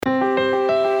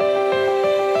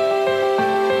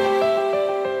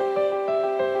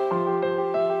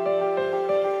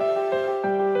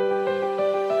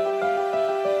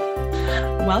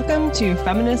Welcome to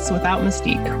Feminists Without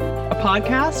Mystique, a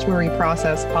podcast where we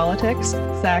process politics,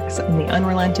 sex, and the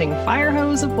unrelenting fire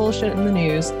hose of bullshit in the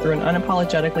news through an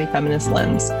unapologetically feminist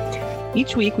lens.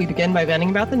 Each week, we begin by venting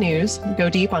about the news, go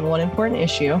deep on one important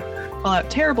issue, call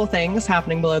out terrible things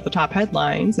happening below the top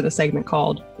headlines in a segment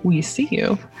called We See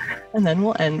You, and then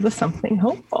we'll end with something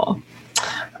hopeful.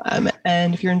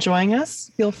 And if you're enjoying us,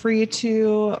 feel free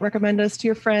to recommend us to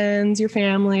your friends, your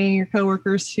family, your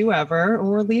coworkers, whoever,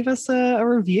 or leave us a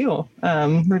review.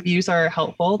 Reviews are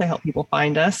helpful. They help people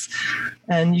find us.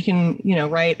 And you can,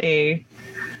 write a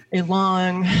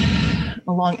long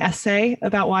essay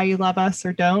about why you love us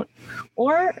or don't,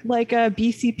 or like a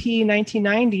BCP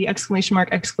 1990 !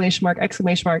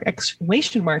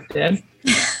 Did.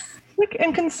 Quick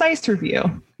and concise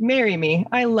review. Marry me.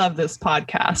 I love this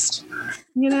podcast.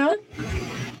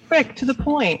 Quick to the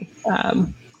point.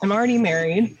 I'm already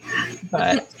married,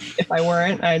 but if I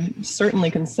weren't, I'd certainly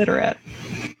consider it.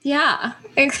 Yeah.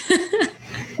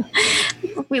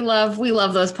 We love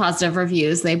those positive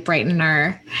reviews. They brighten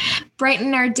our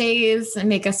days and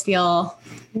make us feel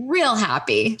real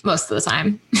happy most of the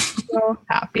time. So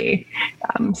happy.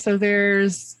 So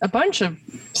there's a bunch of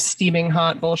steaming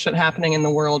hot bullshit happening in the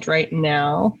world right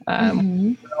now.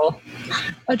 We'll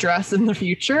address in the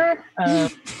future.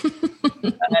 But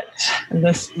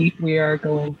this week we are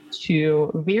going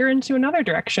to veer into another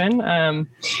direction.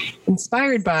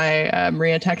 Inspired by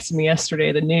Maria texted me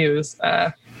yesterday the news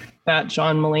that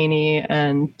John Mulaney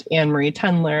and Anne-Marie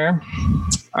Tendler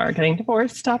are getting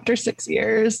divorced after 6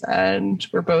 years, and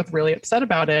we're both really upset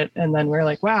about it. And then we're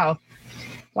like, wow,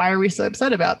 why are we so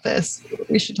upset about this?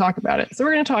 We should talk about it. So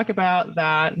we're going to talk about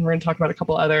that, and we're going to talk about a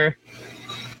couple other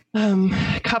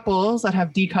couples that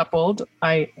have decoupled,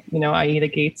 i.e. the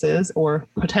Gateses, or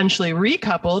potentially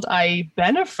recoupled, i.e.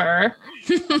 Bennifer,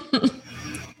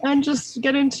 and just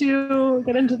get into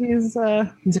these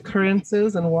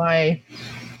occurrences and why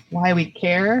we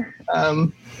care.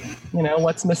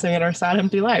 What's missing in our sad,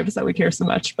 empty lives that we care so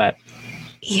much. But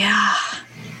yeah,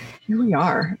 here we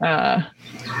are.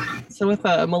 So with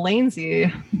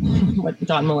Mulaney,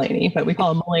 John Mulaney, but we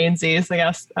call him Mulaney's, I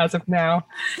guess, as of now.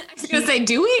 I was going to say,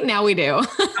 do we? Now we do.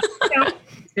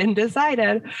 It's been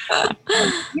decided.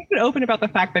 He's been open about the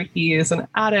fact that he is an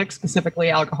addict, specifically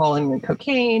alcohol and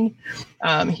cocaine.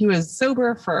 He was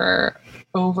sober for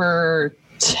over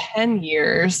 10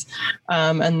 years.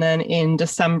 And then in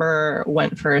December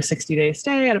went for a 60-day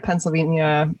stay at a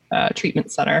Pennsylvania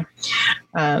treatment center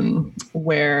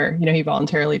where, he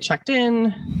voluntarily checked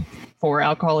in for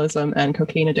alcoholism and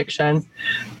cocaine addiction,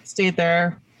 stayed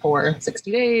there for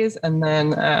 60 days. And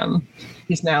then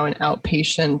he's now in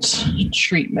outpatient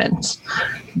treatment.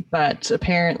 But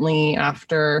apparently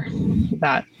after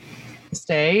that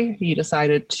stay, he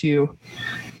decided to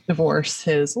divorce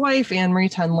his wife, Anne-Marie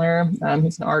Tendler,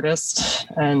 who's an artist,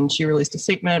 and she released a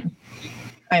statement.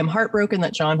 I am heartbroken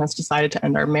that John has decided to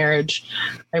end our marriage.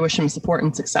 I wish him support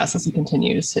and success as he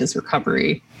continues his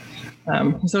recovery.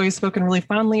 He's always spoken really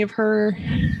fondly of her.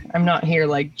 I'm not here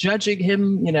judging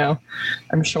him,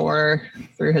 I'm sure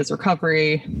through his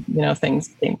recovery, things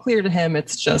became clear to him.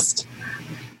 It's just,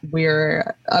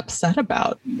 we're upset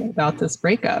about this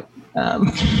breakup.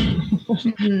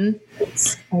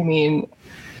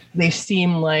 They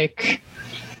seem like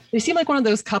one of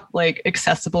those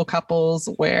accessible couples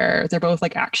where they're both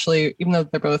actually, even though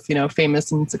they're both,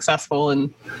 famous and successful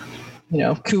and,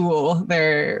 cool,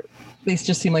 they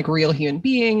just seem like real human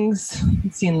beings.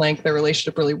 It seemed like their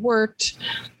relationship really worked.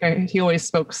 He always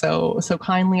spoke so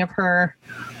kindly of her.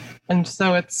 And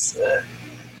so and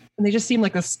they just seem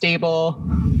like a stable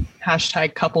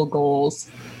 #couple goals.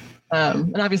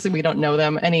 And obviously we don't know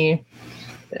them.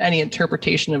 Any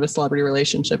interpretation of a celebrity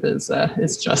relationship is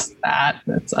just that.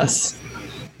 It's us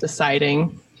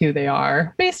deciding who they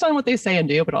are based on what they say and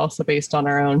do, but also based on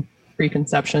our own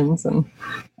preconceptions and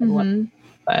what.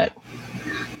 But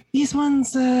these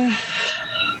ones, they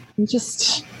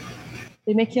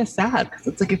make you sad because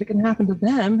it's like, if it can happen to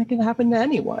them, it can happen to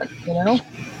anyone,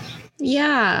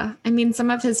 Yeah.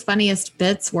 Some of his funniest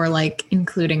bits were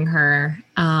including her,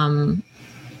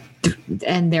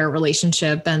 and their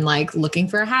relationship and looking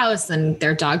for a house and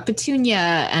their dog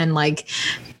Petunia and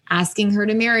asking her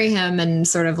to marry him and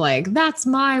sort of that's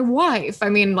my wife.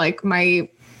 My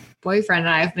boyfriend and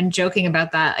I have been joking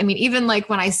about that. Even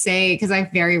when I say, because I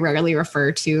very rarely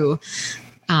refer to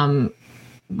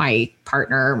my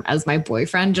partner as my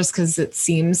boyfriend, just because it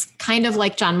seems kind of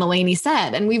like John Mulaney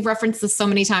said. And we've referenced this so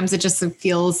many times. It just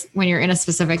feels, when you're in a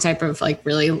specific type of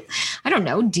really I don't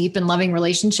know, deep and loving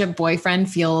relationship boyfriend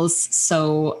feels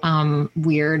so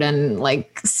weird and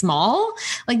like small.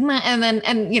 Like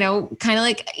and you know, kind of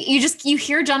like you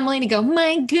hear John Mulaney go,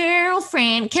 my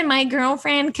girlfriend, can my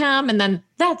girlfriend come? And then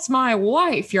that's my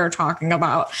wife you're talking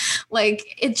about.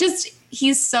 Like it just,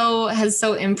 has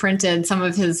so imprinted some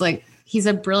of his like, he's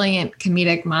a brilliant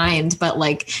comedic mind, but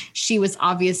like she was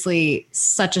obviously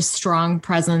such a strong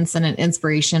presence and an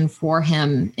inspiration for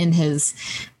him in his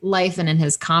life and in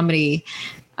his comedy,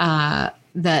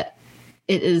 that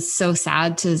it is so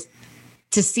sad to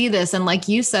see this. And like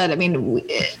you said, I mean,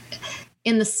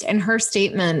 in her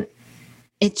statement,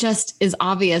 it just is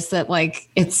obvious that like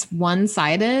it's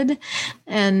one-sided.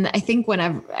 And I think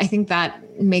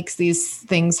that makes these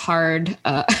things hard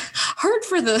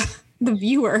for the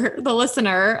viewer, the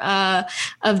listener,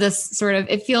 of this sort of,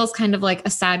 it feels kind of like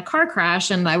a sad car crash.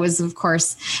 And I was, of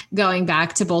course, going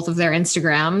back to both of their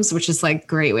Instagrams, which is like a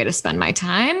great way to spend my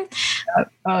time.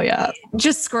 Oh yeah.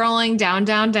 Just scrolling down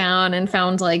and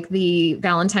found like the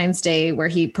Valentine's Day where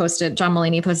John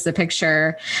Mulaney posted a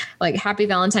picture like, happy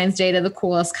Valentine's Day to the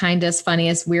coolest, kindest,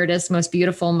 funniest, weirdest, most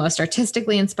beautiful, most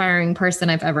artistically inspiring person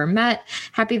I've ever met.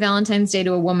 Happy Valentine's Day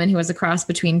to a woman who was a cross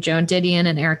between Joan Didion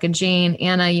and Erica Jane.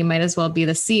 Anna, you might as well be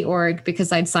the Sea Org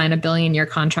because I'd sign a 1 billion-year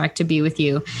contract to be with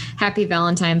you. Happy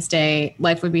Valentine's Day.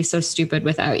 Life would be so stupid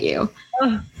without you.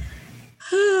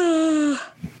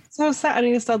 So sad.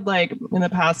 And he said like in the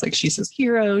past, like she's his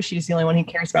hero. She's the only one he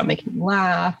cares about making him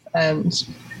laugh. And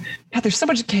God, there's so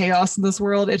much chaos in this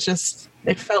world. It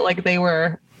felt like they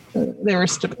were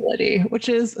stability, which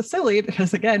is silly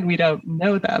because again, we don't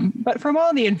know them. But from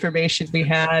all the information we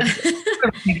had,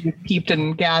 we peeped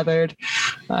and gathered,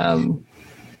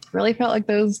 really felt like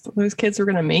those kids were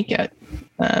going to make it.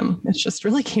 It just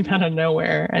really came out of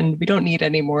nowhere, and we don't need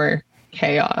any more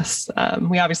chaos.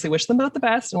 We obviously wish them both the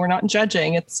best, and we're not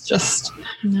judging. It's just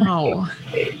no.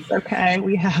 It's okay.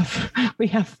 We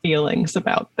have feelings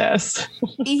about this.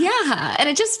 Yeah, and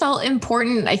it just felt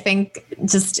important. I think,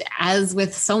 just as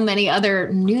with so many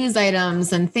other news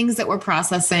items and things that we're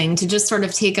processing, to just sort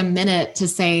of take a minute to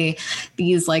say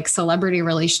these like celebrity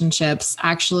relationships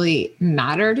actually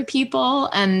matter to people,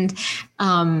 and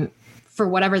for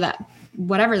whatever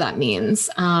that means.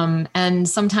 And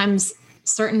sometimes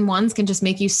certain ones can just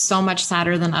make you so much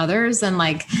sadder than others. And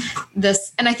like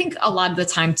this, and I think a lot of the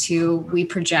time too, we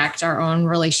project our own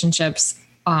relationships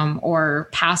or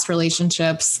past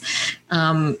relationships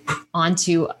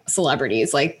onto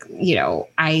celebrities. Like, you know,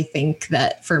 I think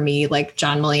that for me, like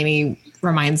John Mulaney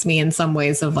reminds me in some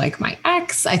ways of like my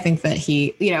ex. I think that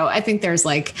he, you know, I think there's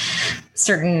like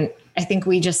I think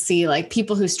we just see like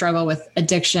people who struggle with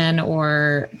addiction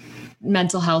or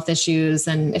mental health issues.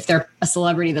 And if they're a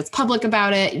celebrity that's public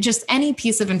about it, just any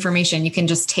piece of information you can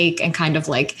just take and kind of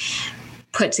like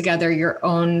put together your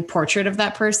own portrait of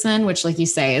that person, which like you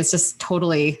say, is just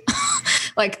totally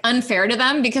like unfair to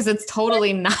them because it's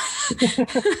totally not,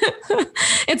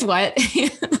 it's what?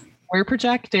 We're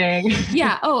projecting.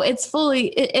 Yeah. Oh, it's fully,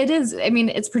 it is. I mean,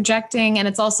 it's projecting. And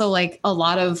it's also like a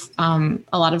lot of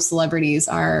celebrities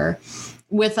are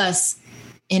with us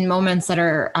in moments that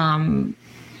are,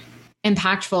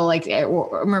 impactful, like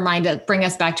bring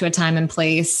us back to a time and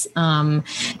place.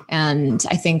 And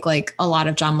I think like a lot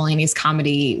of John Mulaney's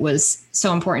comedy was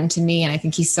so important to me. And I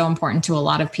think he's so important to a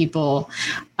lot of people.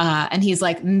 And he's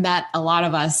like met a lot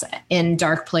of us in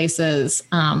dark places,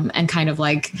 and kind of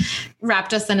like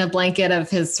wrapped us in a blanket of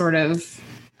his sort of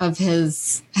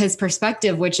his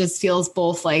perspective, which feels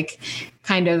both like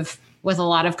kind of with a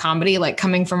lot of comedy, like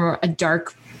coming from a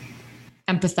dark,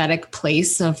 empathetic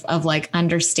place of like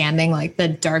understanding like the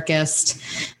darkest,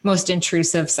 most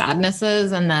intrusive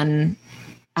sadnesses, and then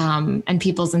and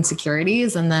people's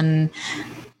insecurities, and then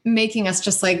making us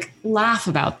just like laugh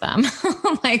about them.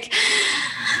 Like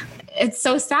it's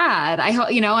so sad. I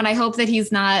hope, you know, and I hope that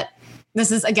he's not,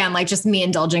 this is again like just me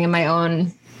indulging in my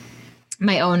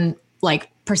own like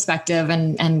perspective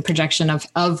and projection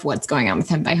of what's going on with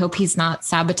him. But I hope he's not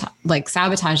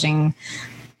sabotaging,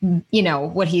 you know,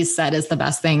 what he's said is the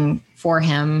best thing for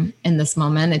him in this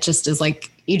moment. It just is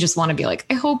like, you just want to be like,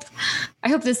 I hope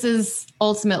this is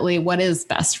ultimately what is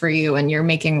best for you and you're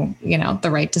making, you know,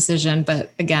 the right decision.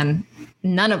 But again,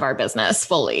 none of our business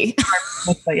fully.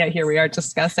 But yeah, here we are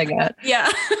discussing it. Yeah.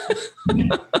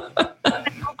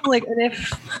 Like,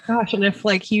 and if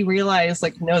like he realized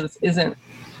like, no, this isn't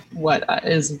what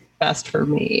is best for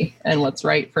me and what's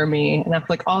right for me. And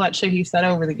that's like all that shit he said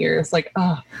over the years, like,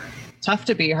 oh, tough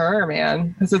to be her, man,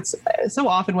 because it's so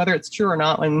often, whether it's true or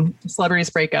not, when celebrities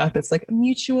break up, it's like a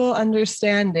mutual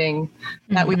understanding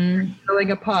that we're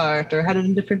going apart or headed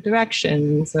in different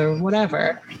directions or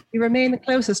whatever. We remain the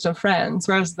closest of friends.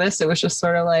 Whereas this, it was just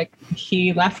sort of like,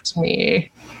 he left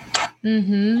me.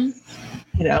 You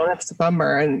know, that's a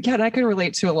bummer. And yeah, and I can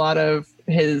relate to a lot of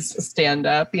his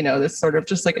stand-up, you know, this sort of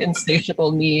just like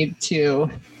insatiable need to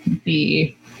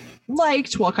be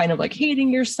liked while kind of like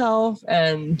hating yourself,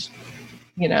 and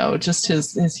you know, just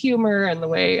his humor and the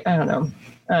way, I don't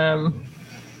know.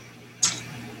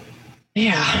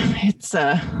 Yeah,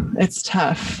 it's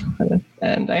tough,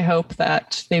 and I hope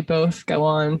that they both go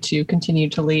on to continue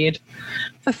to lead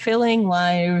fulfilling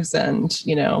lives, and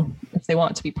you know, if they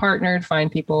want to be partnered,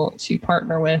 find people to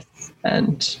partner with.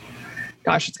 And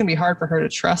gosh, it's gonna be hard for her to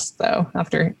trust though,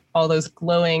 after all those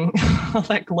glowing all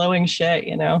that glowing shit,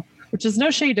 you know, which is no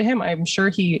shade to him. I'm sure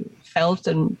he felt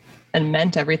and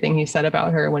meant everything he said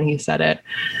about her when he said it.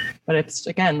 But it's,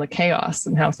 again, the chaos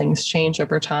and how things change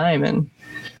over time. And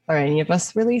are any of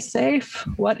us really safe?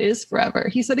 What is forever?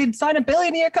 He said he'd sign a $1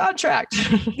 billion contract.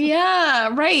 Yeah,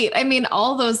 right. I mean,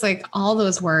 all those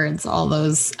words, all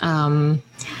those,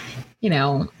 you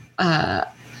know,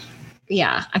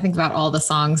 yeah, I think about all the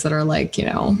songs that are like, you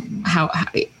know, how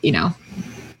you know,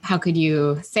 how could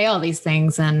you say all these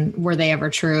things, and were they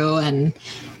ever true? And,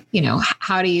 you know,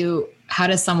 how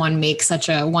does someone make such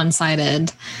a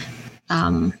one-sided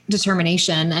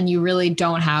determination, and you really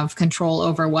don't have control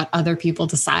over what other people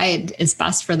decide is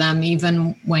best for them,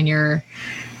 even when you're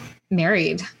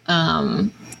married.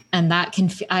 And that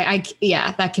can,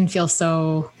 that can feel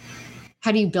so.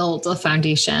 How do you build a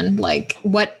foundation? Like,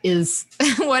 what is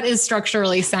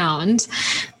structurally sound?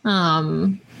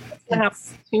 Have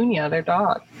Petunia, their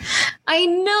dog. I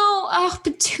know. Oh,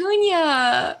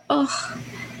 Petunia. Oh.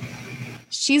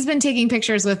 She's been taking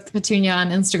pictures with Petunia on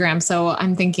Instagram, so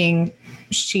I'm thinking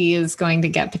she is going to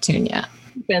get Petunia.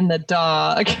 Been the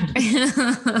dog.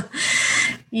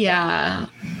 Yeah.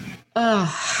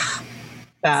 Ugh.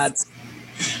 Bad.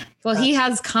 Well, he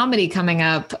has comedy coming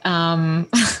up.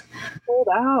 Sold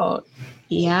out.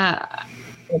 Yeah.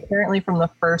 Apparently from the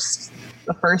first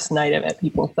night of it,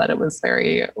 people said it was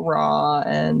very raw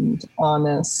and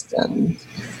honest and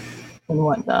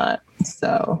whatnot.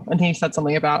 So, and he said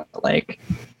something about like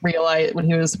when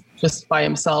he was just by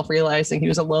himself, realizing he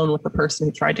was alone with the person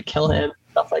who tried to kill him,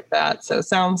 stuff like that. So it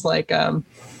sounds like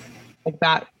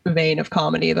that vein of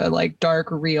comedy, the like dark,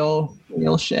 real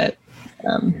shit.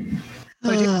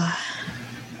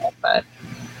 But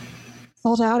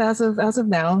sold out as of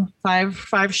now.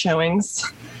 Five showings.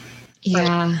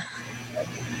 Yeah.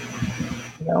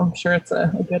 You know, I'm sure it's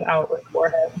a good outlet for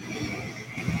him.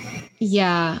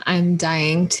 Yeah, I'm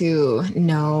dying to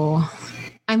know.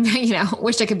 I'm, you know,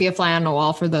 wish I could be a fly on the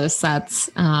wall for those sets.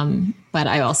 But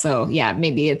I also,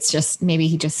 maybe he just want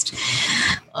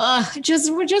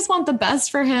the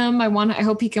best for him. I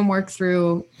hope he can work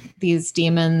through these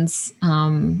demons.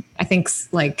 I think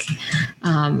like,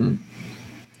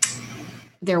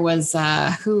 there was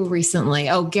who recently,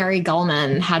 Gary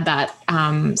Gulman had that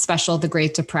special, The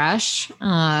Great Depression.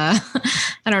 I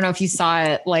don't know if you saw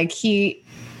it. Like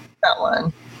that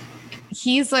one.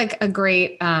 He's like a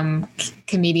great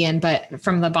comedian, but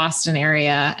from the Boston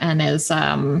area, and is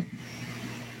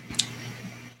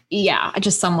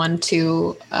just someone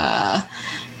to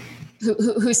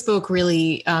who spoke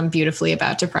really beautifully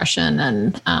about depression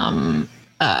and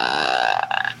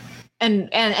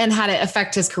had it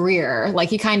affect his career. Like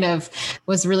he kind of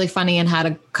was really funny and had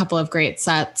a couple of great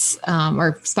sets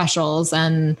or specials,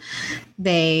 and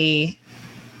he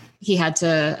had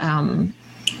to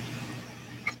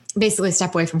basically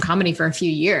step away from comedy for a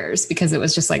few years because it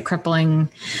was just like crippling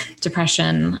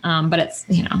depression. But it's,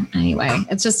 you know, anyway,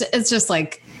 it's just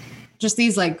like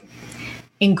these like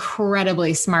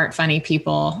incredibly smart, funny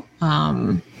people,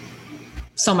 so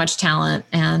much talent,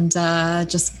 and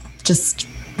just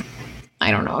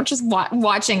I don't know, just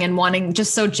watching and wanting,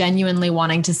 just so genuinely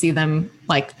wanting to see them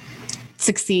like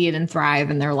succeed and thrive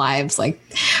in their lives, like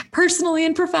personally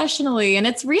and professionally. And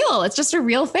it's real. It's just a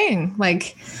real thing.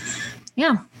 Like,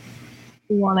 yeah.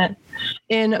 We want it.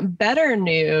 In better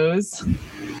news,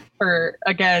 for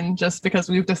again, just because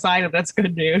we've decided that's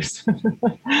good news.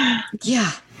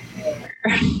 Yeah.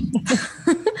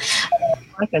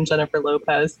 Mike and Jennifer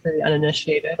Lopez, for the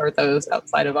uninitiated or those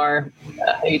outside of our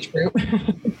age group.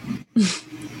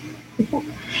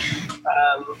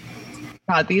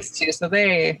 God, these two. So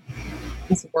this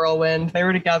whirlwind, they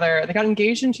were together. They got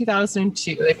engaged in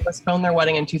 2002. They postponed their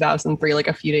wedding in 2003, like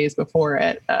a few days before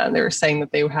it. They were saying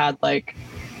that they had like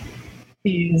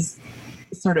these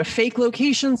sort of fake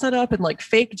location set up and like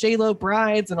fake J-Lo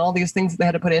brides and all these things that they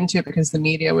had to put into it because the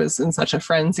media was in such a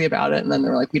frenzy about it. And then they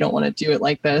were like, we don't want to do it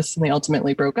like this. And they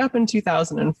ultimately broke up in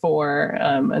 2004.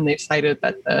 And they cited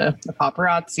that the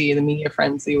paparazzi, the media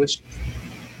frenzy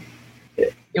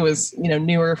it was,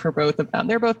 newer for both of them.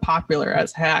 They're both popular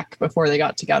as heck before they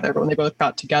got together. But when they both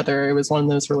got together, it was one of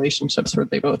those relationships where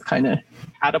they both kind of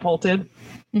catapulted.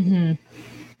 Mm-hmm.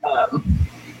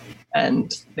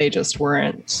 And they just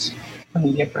weren't a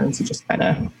media friends. Who just kind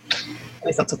of, at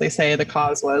least that's what they say the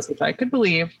cause was, which I could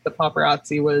believe. The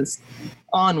paparazzi was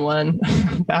on one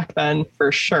back then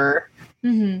for sure.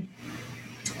 Mm-hmm.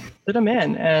 Put them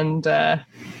in. And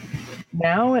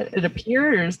now it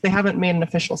appears they haven't made an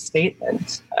official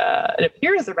statement. It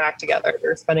appears they're back together.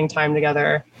 They're spending time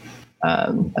together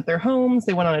at their homes.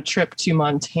 They went on a trip to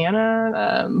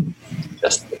Montana,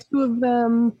 just the two of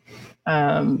them.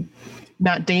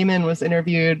 Matt Damon was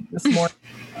interviewed this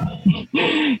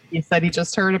morning. He said he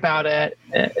just heard about it.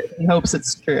 He hopes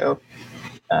it's true.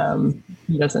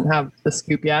 He doesn't have the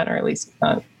scoop yet, or at least he's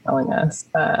not telling us.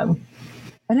 And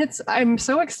I'm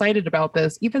so excited about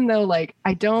this, even though like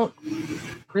I don't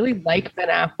really like Ben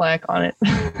Affleck on it.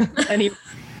 And he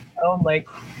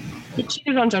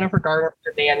cheated on Jennifer Garner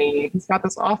for Danny. He's got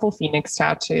this awful Phoenix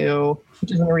tattoo,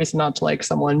 which isn't a reason not to like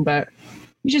someone, but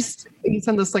he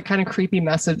sent this like kind of creepy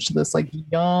message to this like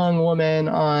young woman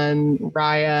on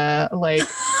Raya, like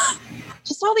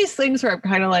just all these things where I'm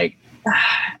kind of like,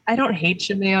 I don't hate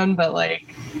you, man, but like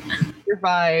your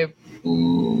vibe,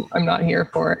 I'm not here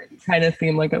for it. Kind of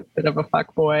seemed like a bit of a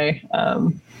fuckboy.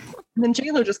 And then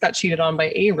J-Lo just got cheated on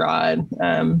by A-Rod.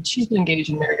 She's been engaged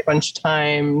and married a bunch of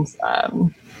times.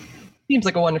 Seems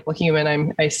like a wonderful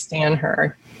human. I stan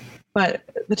her. But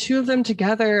the two of them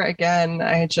together, again,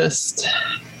 it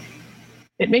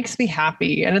makes me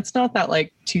happy. And it's not that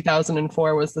like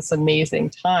 2004 was this amazing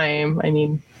time. I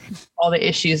mean, all the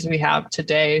issues we have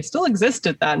today still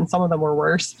existed then. Some of them were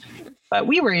worse. But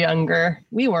we were younger.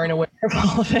 We weren't aware of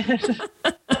all of it.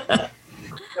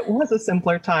 It was a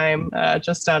simpler time,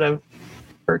 just out of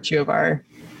virtue of our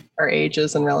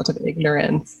ages and relative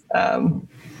ignorance.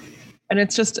 And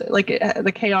it's just like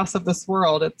the chaos of this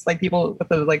world. It's like people with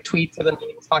the like tweets or the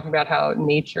memes talking about how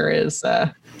nature is,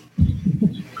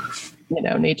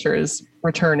 nature is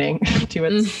returning to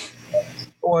its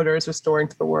orders, restoring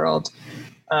to the world.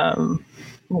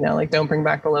 Like don't bring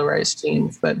back the low-rise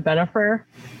jeans, but Bennifer.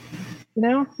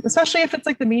 Especially if it's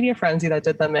like the media frenzy that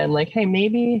did them in, like, hey,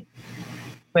 maybe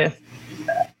with,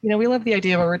 we love the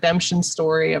idea of a redemption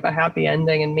story, of a happy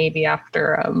ending. And maybe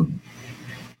after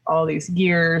all these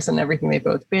years and everything they've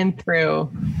both been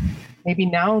through, maybe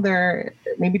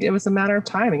it was a matter of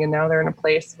timing. And now they're in a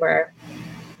place where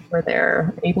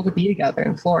they're able to be together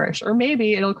and flourish. Or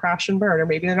maybe it'll crash and burn, or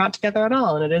maybe they're not together at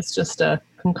all. And it is just a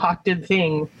concocted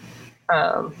thing.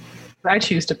 I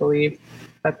choose to believe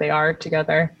that they are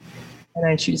together. And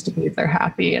I choose to believe they're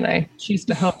happy, and I choose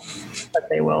to hope that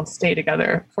they will stay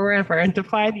together forever and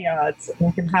defy the odds and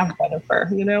we can have Bennifer,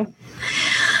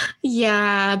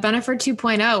 Yeah, Bennifer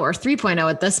 2.0 or 3.0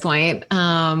 at this point.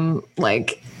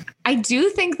 I do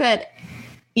think that,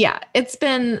 it's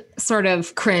been sort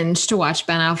of cringe to watch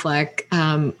Ben Affleck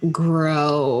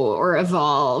grow or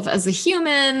evolve as a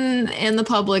human in the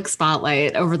public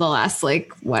spotlight over the last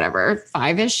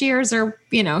 5-ish years, or,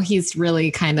 he's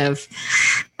really kind of,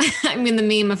 I mean, the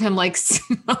meme of him like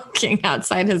smoking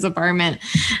outside his apartment,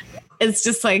 it's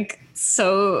just like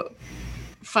so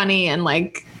funny and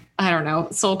like, I don't know,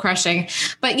 soul crushing.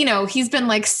 But, he's been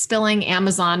like spilling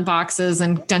Amazon boxes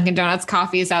and Dunkin' Donuts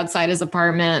coffees outside his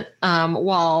apartment,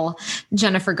 while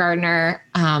Jennifer Gardner,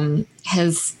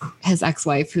 his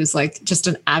ex-wife, who's like just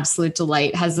an absolute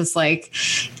delight, has this like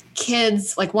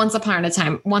kids, like once upon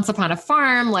a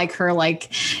farm, like her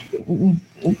like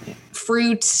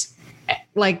fruit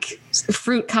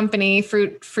company,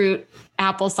 fruit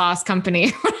applesauce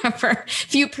company, whatever,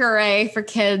 few puree for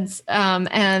kids,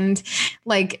 and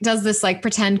like does this like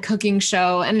pretend cooking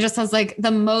show, and it just has like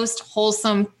the most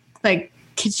wholesome like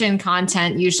kitchen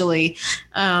content usually,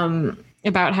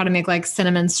 about how to make like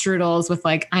cinnamon strudels with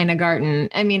like Ina Garten.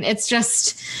 I mean, it's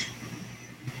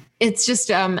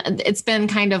been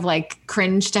kind of like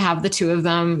cringe to have the two of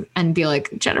them and be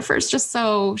like, Jennifer's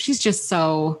she's just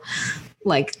so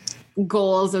like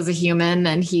goals as a human,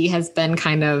 and he has been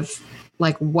kind of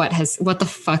like, what the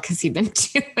fuck has he been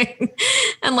doing?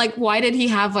 And like, why did he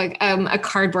have like a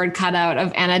cardboard cutout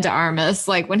of Ana de Armas?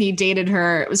 Like when he dated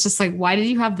her, it was just like, why did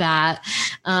you have that?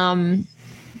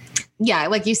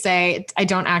 Like you say, I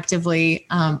don't actively,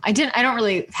 I don't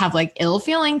really have like ill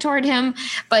feeling toward him,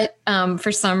 but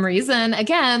for some reason,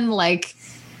 again, like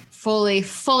fully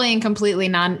and completely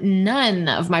none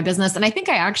of my business. And I think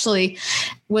I actually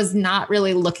was not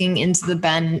really looking into the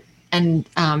Ben and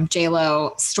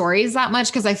J-Lo stories that much,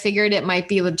 because I figured it might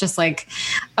be just like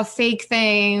a fake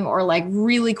thing or like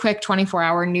really quick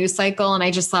 24-hour news cycle. And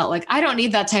I just thought, like, I don't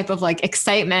need that type of like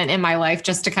excitement in my life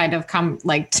just to kind of come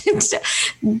like,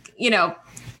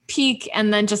 peak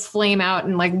and then just flame out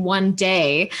in like one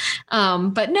day.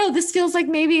 But no, this feels like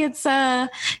maybe it's,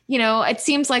 it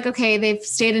seems like, okay, they've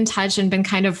stayed in touch and been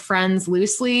kind of friends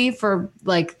loosely for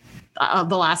like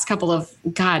the last couple of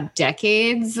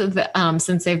decades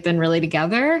since they've been really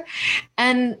together.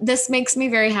 And this makes me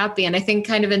very happy. And I think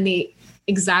kind of in the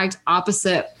exact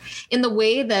opposite, in the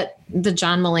way that the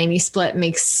John Mulaney split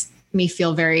makes me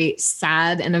feel very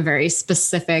sad in a very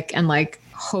specific and like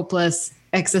hopeless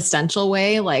existential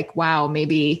way. Like, wow,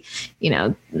 maybe,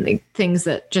 like things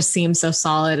that just seem so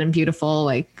solid and beautiful,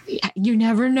 like you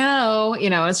never know,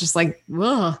 it's just like,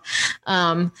 whoa.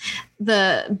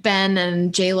 The Ben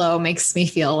and J-Lo makes me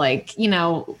feel like,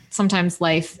 sometimes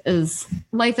life is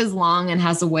long and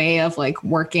has a way of like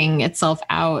working itself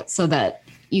out so that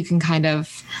you can kind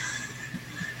of,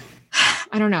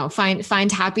 I don't know,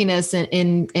 find happiness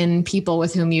in people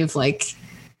with whom you've like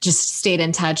just stayed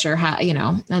in touch or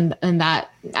and that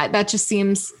just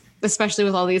seems, especially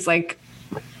with all these like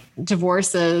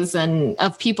divorces and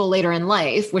of people later in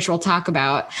life, which we'll talk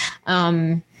about.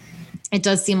 It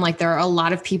does seem like there are a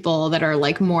lot of people that are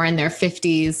like more in their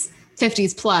 50s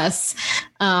plus,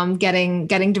 getting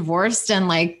divorced and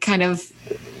like kind of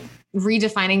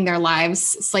redefining their lives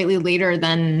slightly later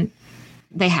than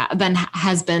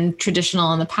has been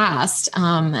traditional in the past.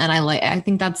 And I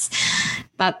think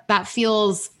that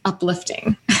feels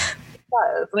uplifting.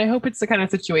 And I hope it's the kind of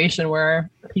situation where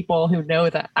people who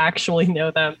actually know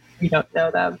them, you don't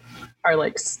know them, are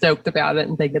like stoked about it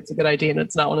and think it's a good idea. And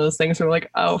it's not one of those things where like,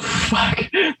 oh fuck,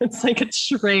 it's like a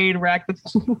train wreck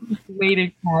that's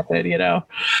waiting to happen,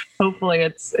 Hopefully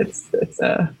it's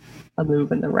a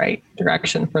move in the right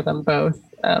direction for them both.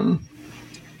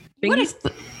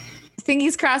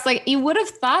 Fingers crossed. Like, you would have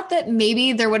thought that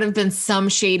maybe there would have been some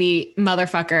shady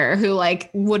motherfucker who like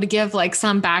would give like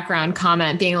some background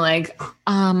comment being like,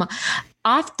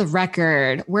 off the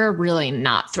record, we're really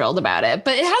not thrilled about it.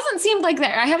 But it hasn't seemed like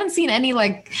that. I haven't seen any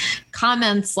like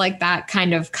comments like that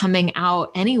kind of coming out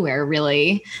anywhere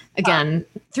really, again,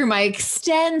 through my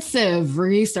extensive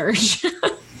research.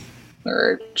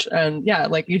 And yeah,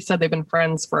 like you said, they've been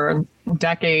friends for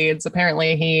decades.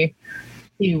 Apparently he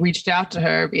reached out to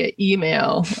her via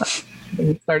email.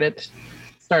 He started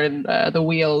the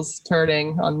wheels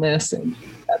turning on this in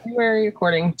February,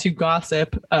 according to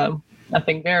gossip.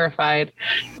 Nothing verified.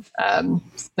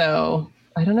 So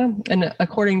I don't know. And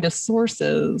according to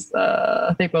sources,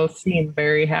 they both seem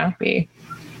very happy.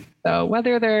 So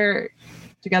whether they're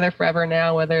together forever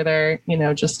now, whether they're,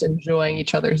 just enjoying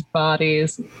each other's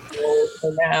bodies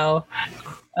for now,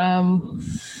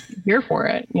 here for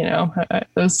it.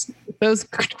 Those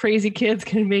crazy kids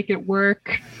can make it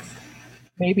work.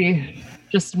 Maybe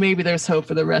there's hope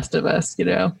for the rest of us,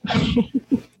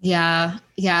 Yeah.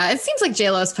 It seems like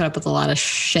J-Lo's put up with a lot of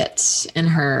shit in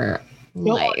her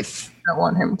life. I don't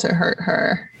want him to hurt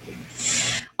her.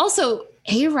 Also,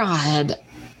 A-Rod,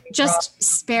 just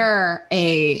spare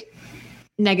a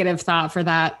negative thought for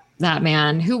that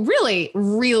man who really,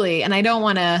 really, and I don't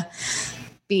want to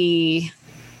be,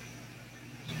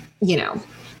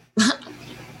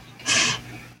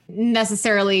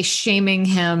 necessarily shaming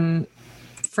him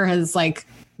for his like,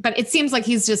 but it seems like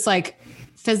he's just like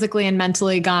physically and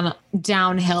mentally gone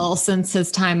downhill since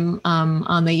his time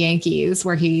on the Yankees,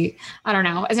 where I don't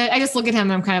know. I just look at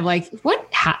him and I'm kind of like, what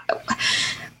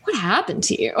happened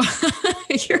to you?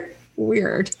 You're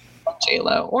weird.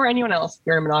 J-Lo or anyone else if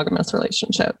you're in a monogamous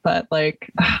relationship, but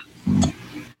like,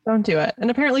 don't do it.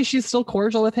 And apparently she's still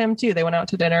cordial with him too. They went out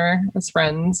to dinner as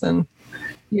friends, and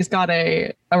he's got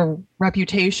a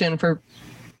reputation for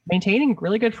maintaining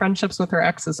really good friendships with her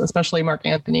exes, especially Mark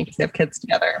Anthony, because they have kids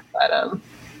together. But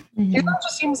J-Lo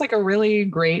just seems like a really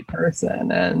great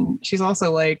person, and she's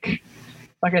also like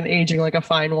fucking aging like a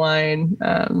fine wine.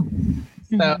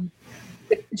 So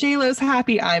if J-Lo's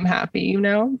happy, I'm happy,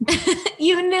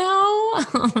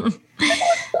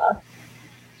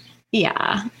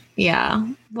 Yeah.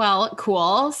 Well,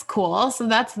 cool. So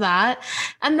that's that.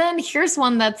 And then here's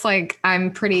one that's like,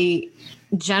 I'm pretty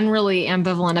generally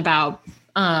ambivalent about,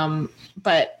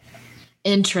 but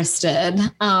interested,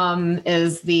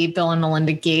 is the Bill and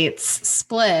Melinda Gates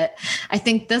split. I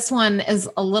think this one is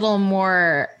a little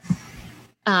more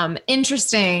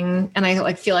interesting, and I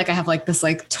like feel like I have like this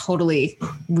like totally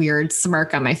weird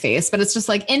smirk on my face, but it's just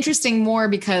like interesting more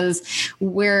because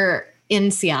we're in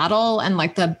Seattle, and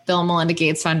like the Bill and Melinda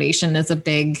Gates Foundation is a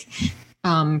big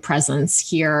presence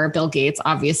here. Bill Gates,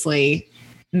 obviously,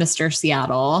 Mr.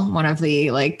 Seattle, one of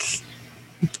the like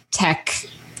tech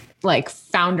like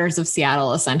founders of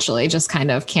Seattle, essentially, just kind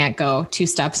of can't go two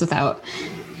steps without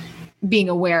being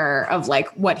aware of like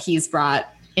what he's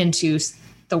brought into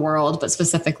the world, but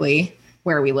specifically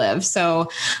where we live. So,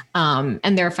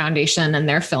 and their foundation and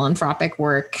their philanthropic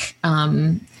work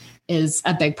is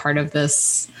a big part of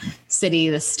this city,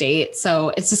 the state. So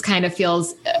it just kind of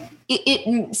feels,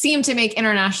 it seemed to make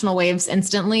international waves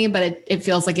instantly, but it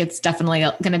feels like it's definitely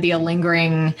going to be a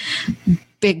lingering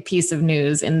big piece of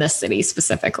news in this city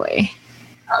specifically.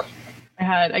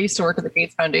 I used to work at the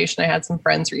Gates Foundation. I had some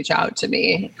friends reach out to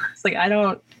me. It's like, I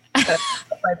don't,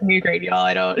 my pay grade, y'all.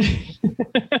 I don't.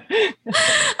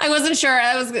 I wasn't sure.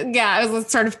 I was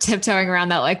sort of tiptoeing around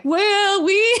that, like, well,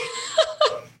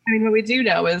 I mean, what we do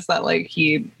know is that like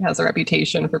he has a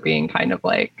reputation for being kind of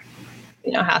like,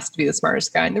 you know, has to be the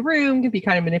smartest guy in the room, can be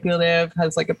kind of manipulative,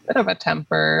 has like a bit of a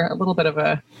temper, a little bit of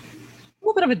a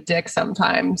dick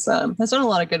sometimes. Has done a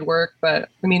lot of good work, but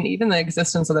I mean, even the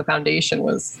existence of the foundation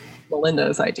was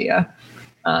Melinda's idea.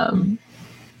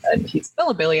 And he's still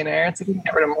a billionaire. It's like he can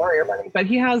get rid of more of your money, but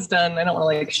he has done, I don't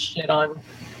want to like shit on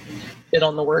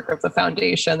the work of the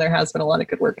foundation. There has been a lot of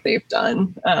good work they've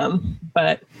done.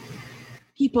 But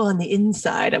people on the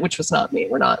inside, which was not me,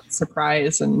 were not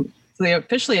surprised. And so they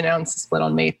officially announced the split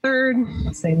on May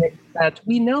 3rd, saying that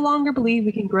we no longer believe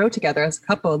we can grow together as a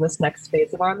couple in this next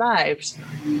phase of our lives.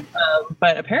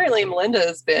 But apparently Melinda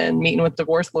has been meeting with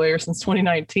divorce lawyers since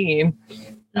 2019.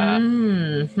 That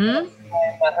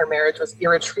her marriage was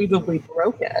irretrievably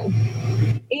broken.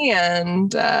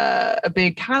 And a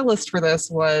big catalyst for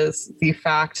this was the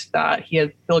fact that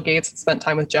Bill Gates had spent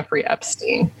time with Jeffrey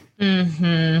Epstein.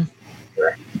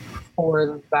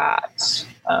 For that,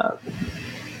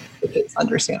 which is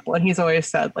understandable. And he's always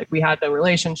said, like, we had no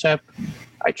relationship.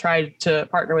 I tried to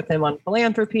partner with him on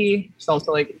philanthropy. It's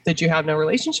also like, did you have no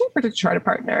relationship or did you try to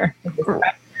partner?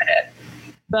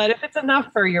 But if it's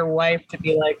enough for your wife to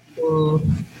be like,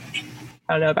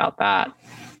 I don't know about that,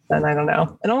 then I don't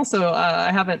know. And also,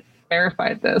 I haven't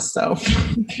verified this, so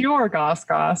pure goss.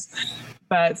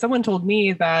 But someone told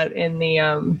me that in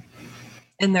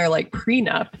their like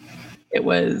prenup, it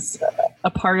was a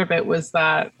part of it was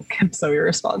that I'm so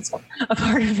irresponsible. A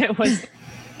part of it was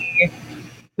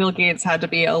Bill Gates had to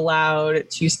be allowed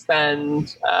to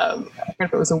spend, I forget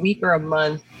if it was a week or a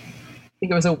month. I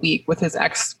think it was a week with his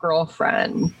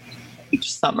ex-girlfriend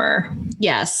each summer.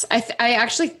 Yes, I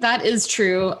actually, that is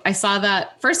true. I saw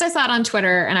that first. I saw it on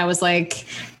Twitter and I was like,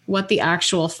 what the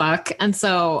actual fuck? And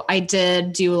so I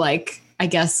did do like, I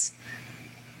guess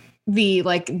the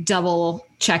like double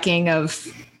checking of,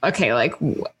 okay, like,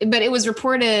 but it was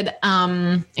reported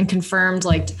and confirmed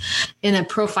like in a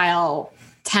profile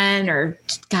 10 or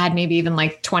God, maybe even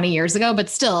like 20 years ago, but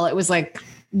still it was like,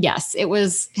 yes, it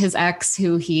was his ex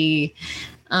who he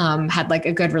had like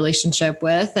a good relationship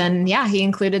with. And yeah, he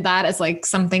included that as like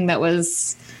something that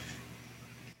was,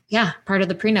 part of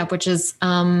the prenup, which is,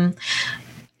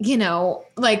 you know,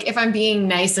 like if I'm being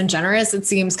nice and generous, it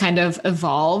seems kind of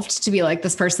evolved to be like,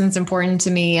 this person's important to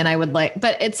me. And I would like,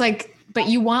 but it's like, but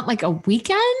you want like a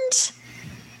weekend?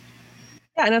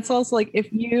 Yeah. And it's also like,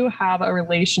 if you have a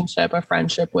relationship, a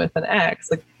friendship with an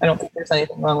ex, like, I don't think there's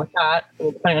anything wrong with that, I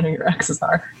mean, depending on who your exes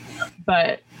are.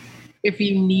 But if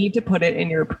you need to put it in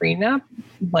your prenup,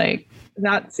 like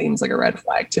that seems like a red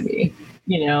flag to me,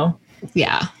 you know?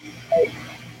 Yeah. Like,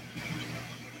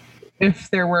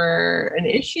 if there were an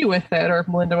issue with it, or if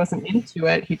Melinda wasn't into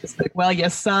it, he'd just be like, well, you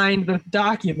signed the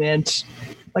document.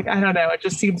 Like, I don't know. It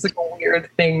just seems like a weird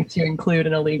thing to include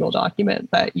in a legal document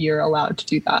that you're allowed to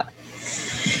do that.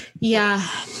 Yeah.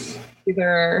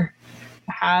 Either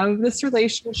have this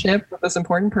relationship with this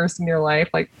important person in your life,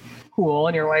 like, cool,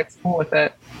 and your wife's cool with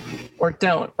it, or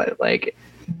don't. But like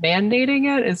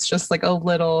mandating it is just like a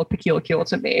little peculiar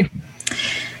to me.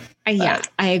 Yeah,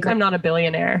 I agree. I'm not a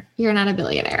billionaire. You're not a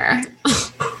billionaire.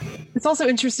 It's also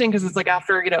interesting because it's like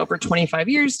after, over 25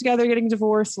 years together getting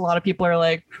divorced, a lot of people are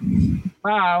like,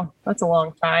 wow, that's a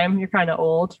long time. You're kind of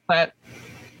old. But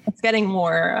it's getting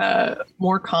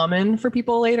more common for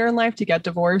people later in life to get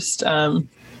divorced.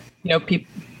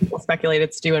 People speculate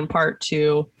it's due in part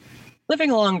to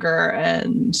living longer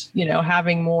and,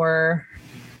 having more,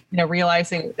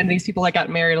 realizing, and these people that got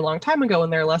married a long time ago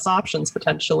and there are less options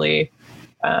potentially.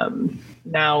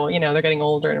 Now, they're getting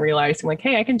older and realizing like,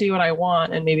 hey, I can do what I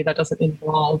want. And maybe that doesn't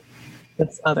involve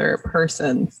this other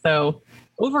person. So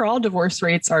overall divorce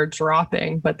rates are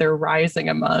dropping, but they're rising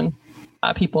among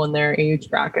people in their age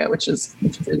bracket, which is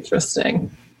interesting.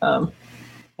 And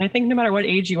I think no matter what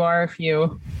age you are, if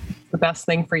the best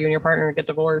thing for you and your partner to get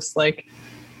divorced, like,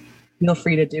 feel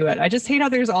free to do it. I just hate how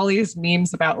there's all these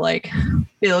memes about like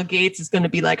Bill Gates is going to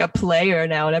be like a player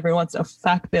now and everyone wants to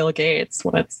fuck Bill Gates,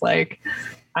 when it's like,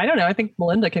 I don't know. I think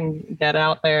Melinda can get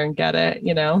out there and get it,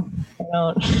 you know? I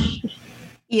don't.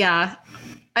 Yeah.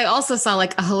 I also saw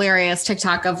like a hilarious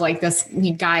TikTok of like this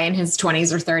guy in his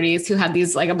 20s or 30s who had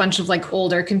these like a bunch of like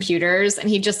older computers, and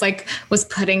he just like was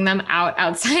putting them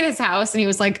outside his house. And he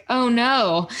was like, oh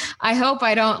no, I hope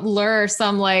I don't lure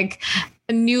some like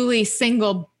newly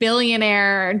single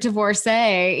billionaire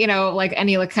divorcee, you know, like, and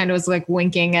he like kind of was like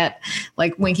winking at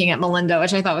Melinda,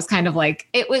 which I thought was kind of like,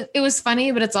 it was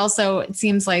funny, but it's also, it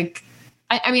seems like,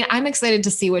 I mean, I'm excited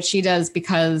to see what she does,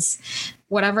 because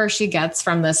whatever she gets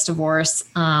from this divorce,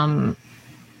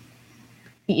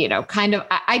 you know, kind of,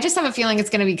 I just have a feeling it's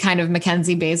going to be kind of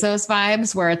Mackenzie Bezos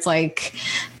vibes, where it's like,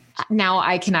 now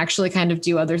I can actually kind of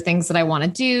do other things that I want to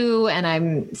do, and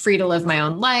I'm free to live my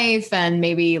own life. And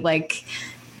maybe like,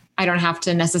 I don't have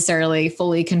to necessarily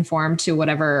fully conform to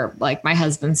whatever like my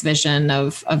husband's vision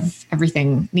of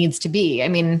everything needs to be. I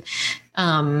mean,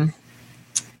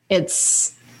 it'll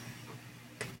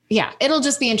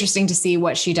just be interesting to see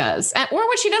what she does or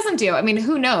what she doesn't do. I mean,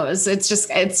 who knows? It's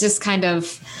just kind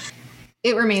of,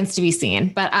 it remains to be seen,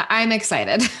 but I'm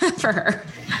excited for her.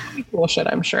 Bullshit,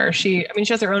 I'm sure. She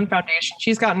has her own foundation.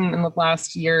 She's gotten in the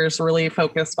last years really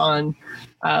focused on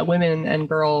women and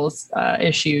girls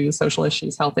issues, social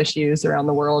issues, health issues around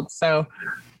the world. So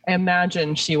I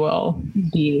imagine she will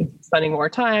be spending more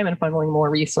time and funneling more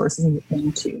resources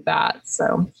into that.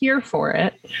 So here for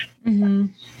it. Mm-hmm.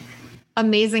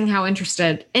 Amazing how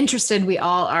interested we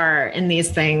all are in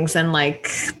these things, and like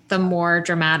the more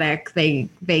dramatic they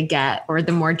get, or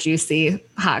the more juicy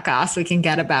hot goss we can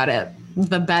get about it,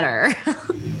 the better.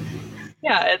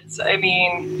 Yeah,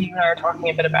 you and I are talking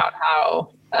a bit about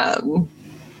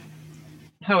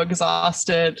how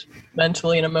exhausted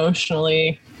mentally and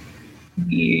emotionally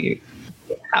we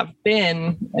have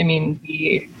been. I mean,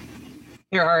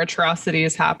 there are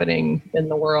atrocities happening in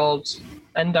the world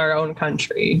and our own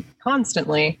country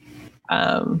constantly.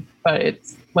 But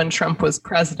it's, when Trump was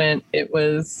president, it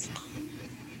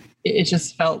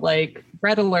just felt like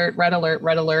red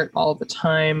alert all the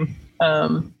time.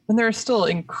 And there are still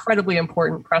incredibly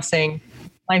important, pressing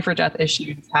life or death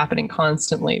issues happening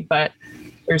constantly, but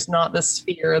there's not this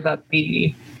fear that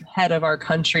the head of our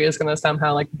country is going to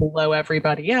somehow like blow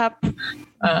everybody up.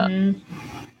 And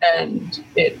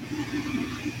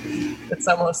it's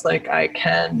almost like I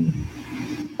can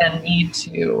and need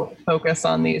to focus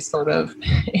on these sort of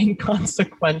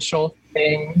inconsequential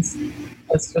things.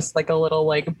 It's just like a little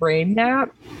like brain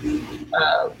nap.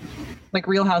 Like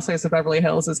Real Housewives of Beverly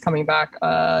Hills is coming back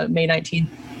May 19th.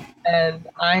 And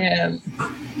I am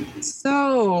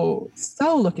so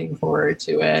looking forward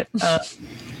to it.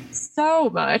 So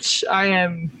much. I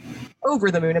am over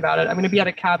the moon about it. I'm going to be at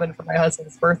a cabin for my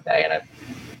husband's birthday, and I'm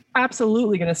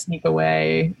absolutely going to sneak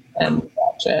away and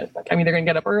watch it. Like, I'm either going to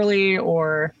get up early,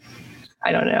 or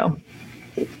I don't know,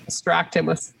 distract him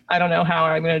with, I don't know how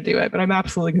I'm going to do it, but I'm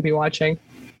absolutely going to be watching.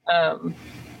 And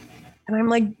I'm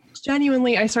like,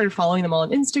 genuinely, I started following them all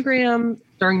on Instagram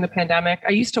during the pandemic.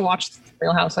 I used to watch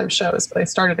Real Housewives shows, but I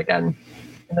started again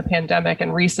in the pandemic.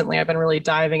 And recently I've been really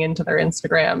diving into their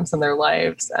Instagrams and their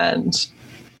lives. And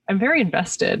I'm very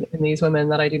invested in these women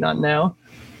that I do not know.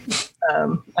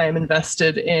 I am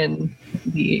invested in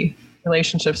the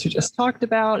relationships we just talked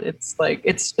about. It's like,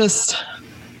 it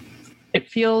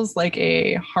feels like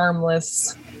a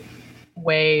harmless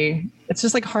way. It's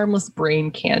just like harmless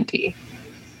brain candy.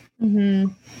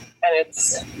 Mm-hmm.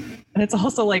 And it's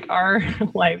also like our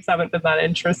lives haven't been that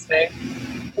interesting.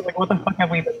 Like, what the fuck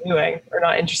have we been doing? We're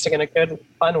not interesting in a good,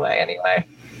 fun way anyway.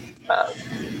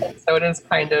 And so it is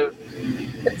kind of,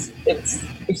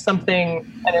 there's something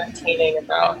entertaining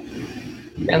about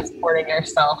transporting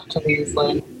yourself to these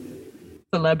like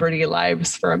celebrity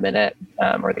lives for a minute,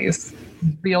 or these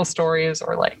real stories,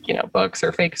 or like, you know, books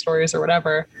or fake stories or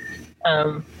whatever.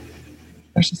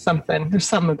 There's something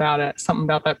about it, something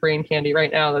about that brain candy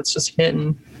right now that's just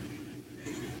hitting.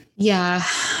 Yeah,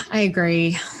 I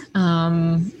agree.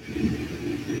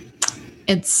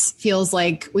 It feels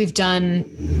like we've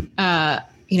done,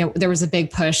 there was a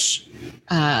big push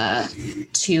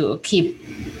to keep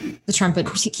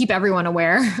everyone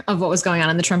aware of what was going on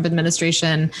in the Trump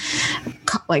administration,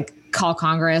 call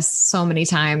Congress so many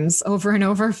times over and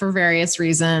over for various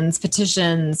reasons,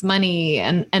 petitions, money,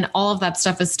 and all of that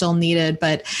stuff is still needed.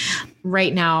 But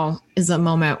right now is a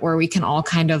moment where we can all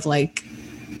kind of like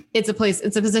it's a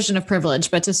position of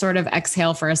privilege, but to sort of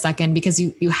exhale for a second, because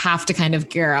you have to kind of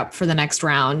gear up for the next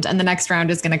round, and the next round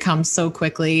is going to come so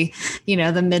quickly. The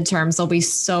midterms are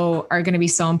going to be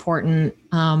so important.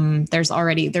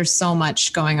 There's so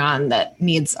much going on that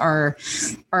needs our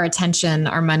attention,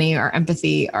 our money, our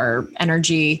empathy, our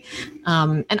energy.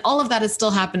 And all of that is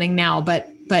still happening now, but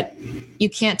you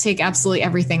can't take absolutely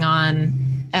everything on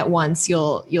at once.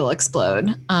 You'll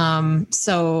explode.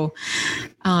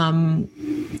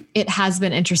 It has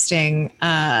been interesting.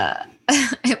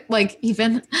 Like,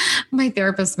 even my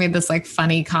therapist made this like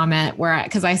funny comment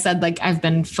because I said, like, I've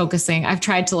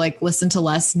tried to like listen to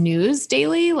less news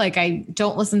daily. Like, I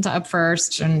don't listen to Up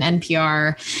First and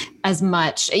NPR as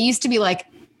much. It used to be like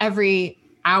every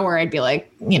hour I'd be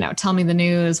like, tell me the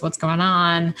news, what's going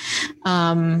on.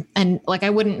 And like, I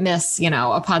wouldn't miss,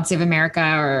 a Pod Save America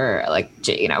or like,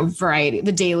 Variety,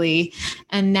 the Daily.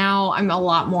 And now I'm a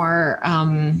lot more,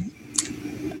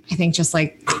 I think, just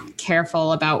like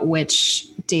careful about which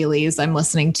dailies I'm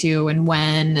listening to and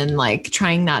when, and like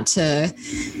trying not to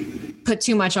put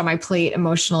too much on my plate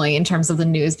emotionally in terms of the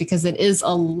news, because it is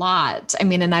a lot. I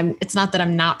mean, and it's not that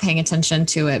I'm not paying attention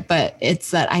to it, but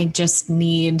it's that I just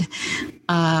need,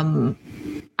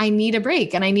 I need a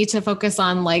break, and I need to focus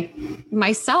on like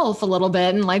myself a little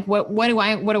bit, and like what do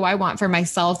I want for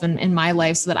myself and in my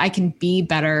life, so that I can be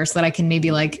better, so that I can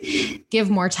maybe like give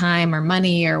more time or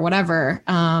money or whatever.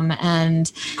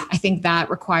 And I think that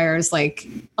requires like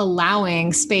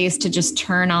allowing space to just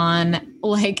turn on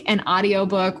like an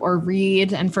audiobook or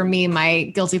read. And for me, my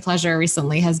guilty pleasure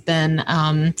recently has been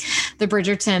the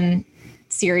Bridgerton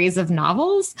series of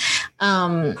novels.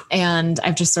 And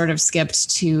I've just sort of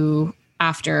skipped to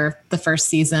after the first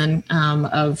season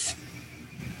of,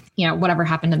 whatever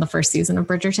happened in the first season of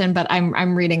Bridgerton. But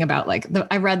I'm reading about like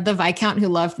I read The Viscount Who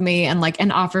Loved Me and like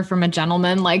An Offer from a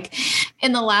Gentleman, like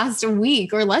in the last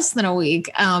week or less than a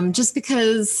week, just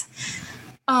because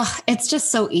it's just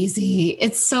so easy.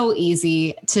 It's so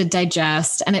easy to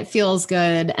digest, and it feels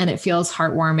good, and it feels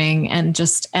heartwarming, and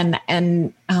just, and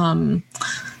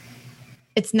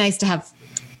it's nice to have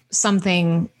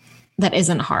something that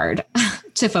isn't hard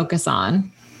to focus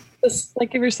on. Just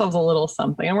like give yourselves a little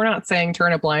something. And we're not saying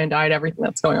turn a blind eye to everything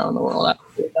that's going on in the world.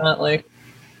 Absolutely not. Like,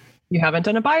 you haven't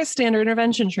done a bystander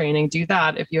intervention training, do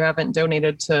that. If you haven't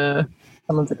donated to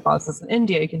some of the causes in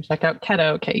India, you can check out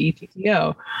Keto,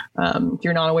 KETTO. If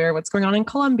you're not aware of what's going on in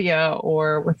Colombia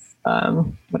or with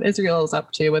what Israel is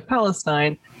up to with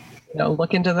Palestine,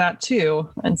 look into that too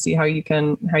and see how you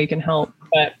can help.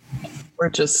 But we're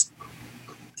just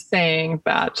saying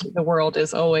that the world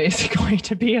is always going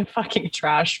to be a fucking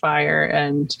trash fire,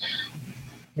 and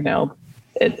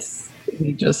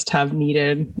we just have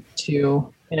needed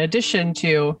to, in addition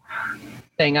to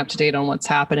staying up to date on what's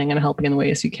happening and helping in the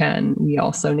ways you can, we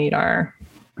also need our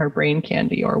brain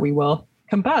candy, or we will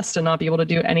combust and not be able to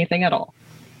do anything at all.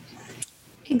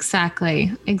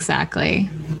 Exactly.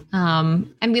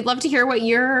 And we'd love to hear what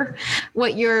your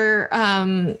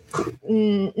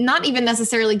not even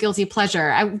necessarily guilty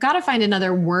pleasure. I've got to find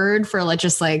another word for like,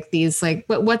 just like these, like,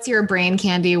 what's your brain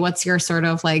candy? What's your sort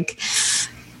of like,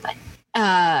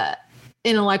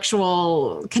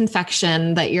 intellectual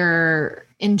confection that you're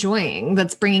enjoying,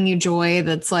 that's bringing you joy,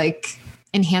 that's like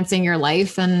enhancing your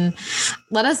life? And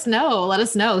let us know,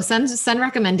 send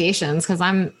recommendations. 'Cause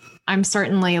I'm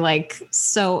certainly like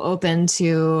so open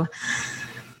to,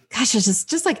 gosh, it's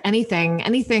just like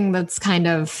anything that's kind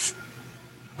of,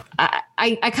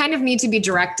 I kind of need to be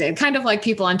directed, kind of like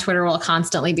people on Twitter will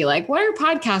constantly be like, what are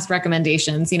podcast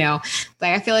recommendations? Like,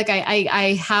 I feel like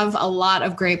I have a lot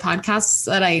of great podcasts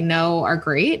that I know are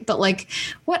great, but like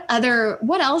what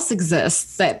else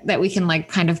exists that we can like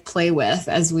kind of play with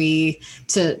as we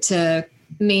to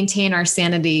maintain our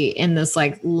sanity in this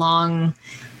like long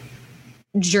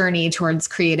journey towards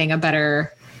creating a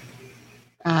better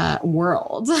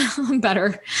world, a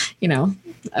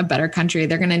better country.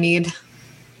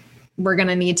 We're going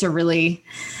to need to really,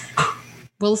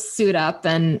 we'll suit up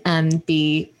and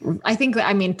be, I think,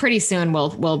 pretty soon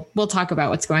we'll talk about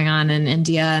what's going on in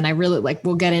India. And I really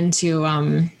we'll get into,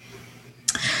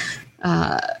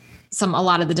 a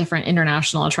lot of the different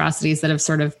international atrocities that have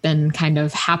sort of been kind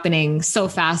of happening so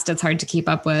fast it's hard to keep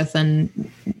up with, and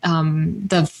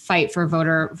the fight for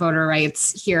voter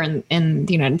rights here in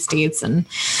the United States. And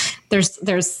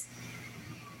there's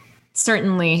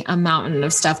certainly a mountain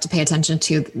of stuff to pay attention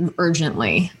to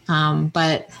urgently,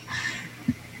 but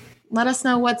let us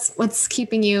know what's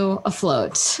keeping you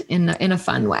afloat in a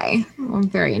fun way. I'm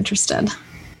very interested.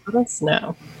 Let us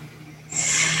know.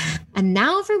 And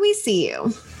now for We See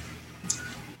You.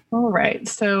 All right.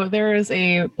 So there is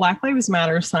a Black Lives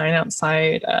Matter sign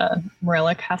outside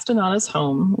Morella Castanada's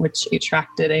home, which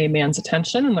attracted a man's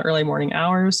attention in the early morning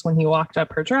hours when he walked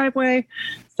up her driveway,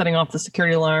 setting off the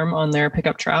security alarm on their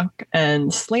pickup truck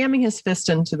and slamming his fist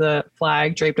into the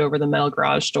flag draped over the metal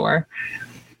garage door.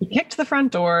 He kicked the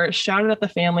front door, shouted at the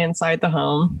family inside the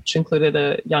home, which included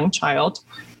a young child,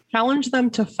 challenged them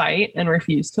to fight, and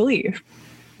refused to leave.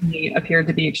 He appeared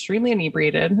to be extremely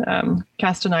inebriated.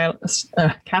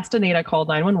 Castaneda called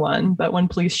 911, but when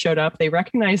police showed up, they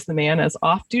recognized the man as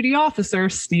off-duty officer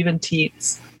Stephen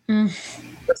Teets.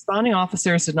 Responding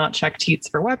officers did not check Teets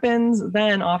for weapons.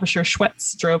 Then Officer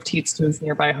Schwetz drove Teets to his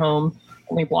nearby home,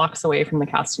 only blocks away from the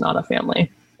Castaneda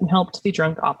family, and helped the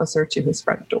drunk officer to his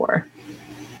front door.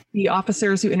 The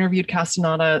officers who interviewed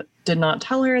Castaneda did not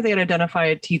tell her they had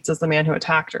identified Teets as the man who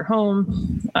attacked her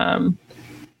home.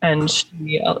 And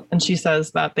she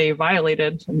says that they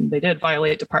did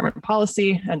violate department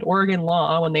policy and Oregon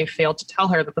law when they failed to tell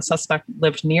her that the suspect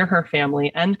lived near her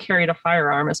family and carried a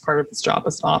firearm as part of his job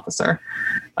as an officer.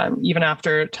 Even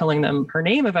after telling them her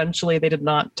name, eventually, they did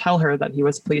not tell her that he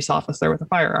was a police officer with a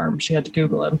firearm. She had to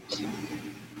Google him.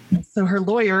 So her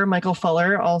lawyer, Michael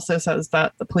Fuller, also says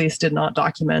that the police did not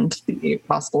document the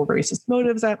possible racist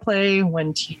motives at play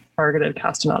when he targeted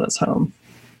Castaneda's home.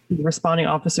 The responding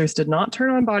officers did not turn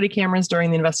on body cameras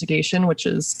during the investigation, which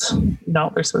is not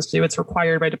what they're supposed to do. It's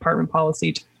required by department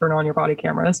policy to turn on your body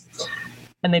cameras.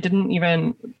 And they didn't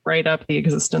even write up the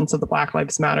existence of the Black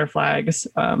Lives Matter flags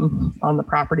on the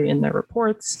property in their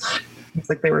reports. It's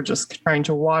like they were just trying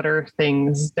to water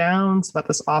things down so that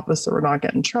this officer would not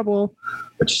get in trouble,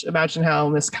 which imagine how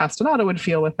Miss Castaneda would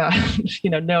feel with that,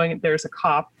 knowing that there's a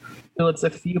cop who lives a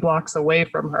few blocks away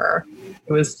from her,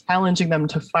 who was challenging them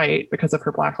to fight because of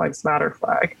her Black Lives Matter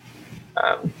flag.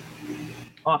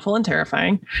 Awful and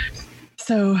terrifying.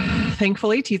 So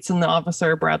thankfully, Teets and the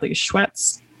officer, Bradley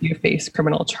Schwetz, you face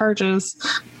criminal charges.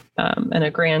 And a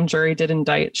grand jury did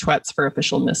indict Schwetz for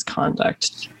official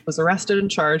misconduct. He was arrested and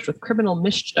charged with criminal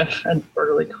mischief and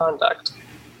disorderly conduct.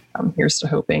 Here's to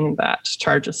hoping that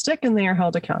charges stick and they are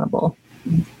held accountable.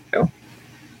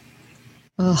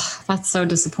 Oh, that's so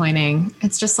disappointing.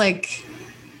 It's just like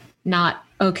not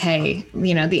okay.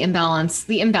 The imbalance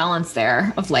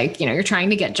there of you're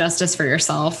trying to get justice for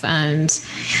yourself, and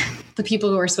the people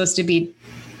who are supposed to be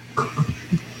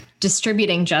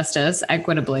distributing justice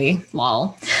equitably,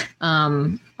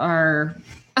 are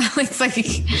it's like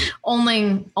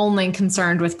only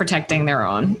concerned with protecting their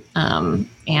own,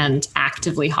 and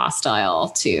actively hostile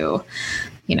to,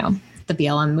 the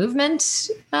BLM movement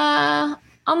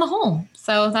on the whole.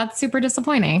 So that's super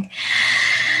disappointing.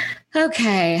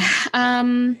 Okay.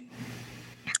 I'm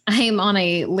on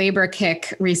a labor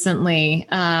kick recently.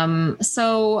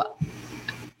 So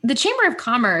the Chamber of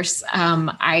Commerce,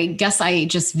 I guess I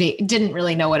just didn't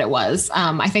really know what it was.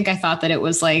 I think I thought that it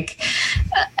was like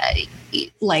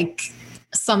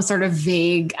some sort of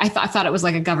vague, I thought it was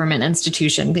like a government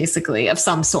institution, basically, of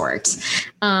some sort.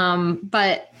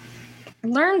 But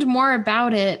learned more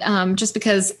about it just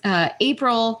because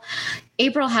April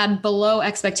had below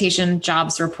expectations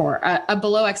jobs report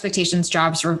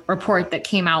that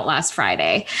came out last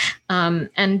Friday.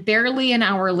 And barely an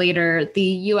hour later, the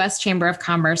U.S. Chamber of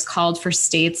Commerce called for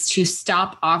states to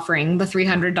stop offering the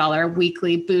 $300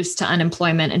 weekly boost to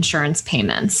unemployment insurance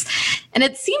payments. And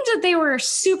it seemed that they were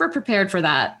super prepared for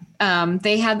that.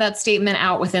 They had that statement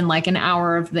out within like an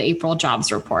hour of the April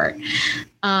jobs report.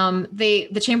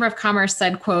 The Chamber of Commerce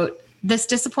said, quote, "This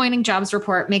disappointing jobs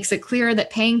report makes it clear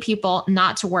that paying people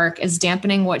not to work is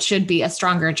dampening what should be a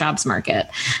stronger jobs market."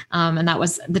 And that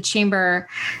was the Chamber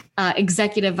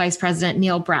Executive Vice President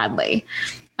Neil Bradley.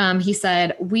 He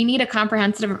said, "We need a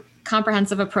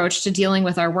comprehensive approach to dealing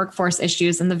with our workforce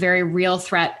issues and the very real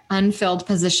threat unfilled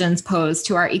positions pose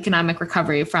to our economic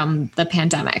recovery from the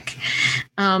pandemic."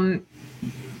 The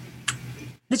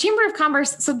Chamber of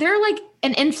Commerce, so they're like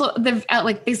they're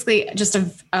like basically just a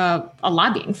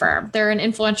lobbying firm. They're an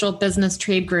influential business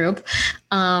trade group,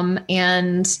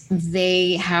 and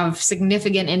they have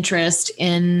significant interest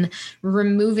in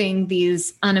removing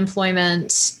these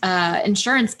unemployment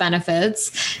insurance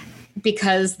benefits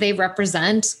because they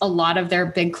represent a lot of their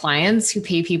big clients who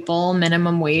pay people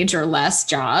minimum wage or less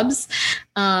jobs.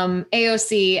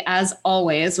 AOC, as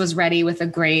always, was ready with a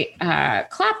great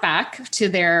clapback to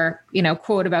their,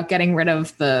 quote about getting rid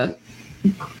of the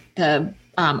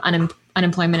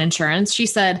unemployment insurance. She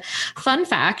said, fun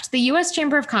fact, the U.S.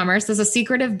 Chamber of Commerce is a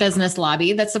secretive business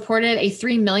lobby that supported a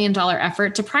 $3 million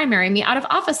effort to primary me out of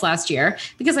office last year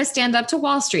because I stand up to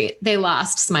Wall Street. They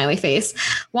lost, smiley face.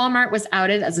 Walmart was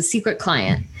outed as a secret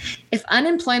client. If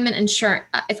unemployment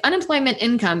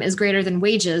income is greater than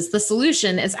wages, the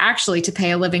solution is actually to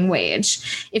pay a living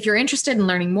wage. If you're interested in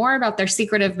learning more about their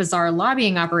secretive, bizarre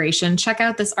lobbying operation, check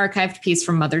out this archived piece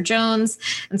from Mother Jones.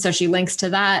 And so she links to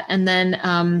that. And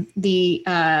then the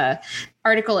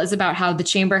article is about how the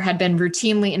chamber had been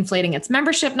routinely inflating its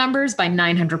membership numbers by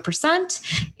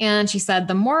 900%. And she said,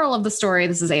 the moral of the story,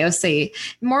 this is AOC,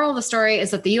 the moral of the story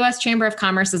is that the U.S. Chamber of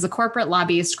Commerce is a corporate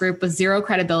lobbyist group with zero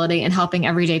credibility in helping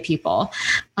everyday people.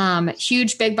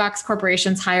 Huge big box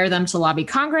corporations hire them to lobby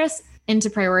Congress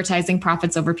into prioritizing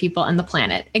profits over people and the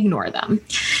planet. Ignore them.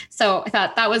 So I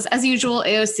thought that was, as usual,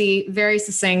 AOC, very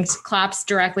succinct, claps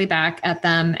directly back at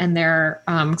them and their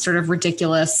sort of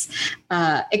ridiculous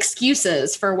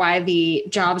excuses for why the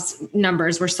jobs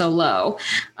numbers were so low.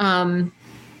 The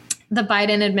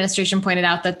Biden administration pointed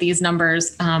out that these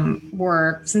numbers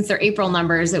were, since they're April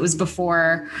numbers, it was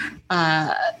before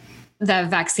the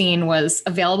vaccine was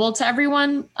available to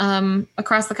everyone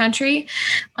across the country.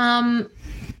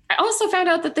 I also found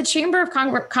out that the Chamber of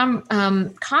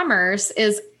Commerce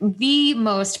is the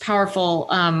most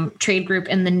powerful trade group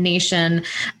in the nation.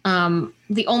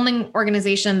 The only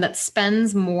organization that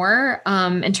spends more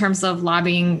in terms of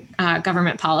lobbying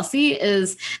government policy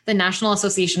is the National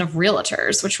Association of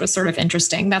Realtors, which was sort of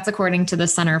interesting. That's according to the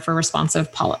Center for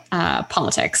Responsive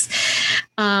Politics.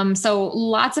 So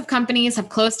lots of companies have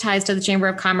close ties to the Chamber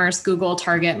of Commerce: Google,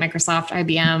 Target, Microsoft,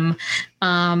 IBM,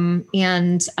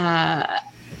 and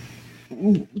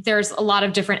there's a lot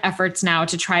of different efforts now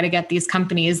to try to get these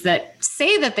companies that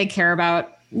say that they care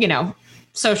about,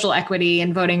 social equity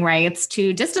and voting rights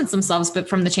to distance themselves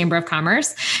from the Chamber of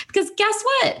Commerce. Because guess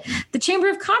what? The Chamber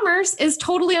of Commerce is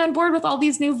totally on board with all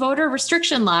these new voter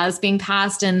restriction laws being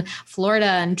passed in Florida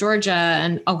and Georgia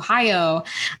and Ohio.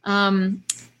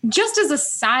 Just as a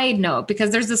side note, because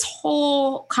there's this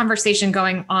whole conversation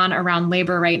going on around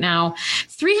labor right now,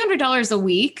 $300 a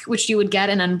week, which you would get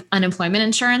in unemployment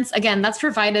insurance. Again, that's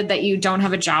provided that you don't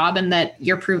have a job and that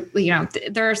you're,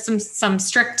 there are some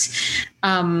strict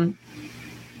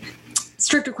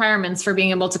requirements for being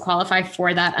able to qualify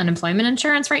for that unemployment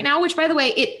insurance right now, which, by the way,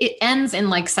 it ends in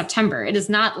like September. It is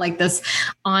not like this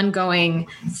ongoing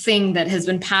thing that has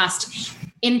been passed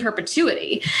in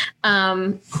perpetuity.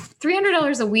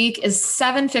 $300 a week is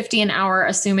 $7.50 an hour,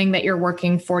 assuming that you're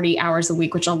working 40 hours a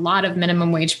week, which a lot of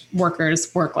minimum wage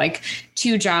workers work like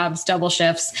 2 jobs, double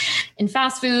shifts. In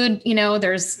fast food,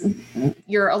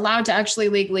 you're allowed to actually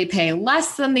legally pay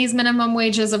less than these minimum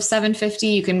wages of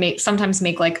 $7.50. You can sometimes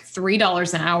make like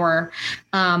 $3 an hour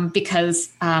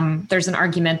because there's an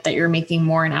argument that you're making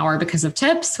more an hour because of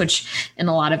tips, which in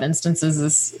a lot of instances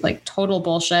is like total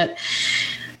bullshit.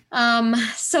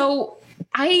 So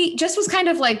I just was kind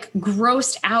of like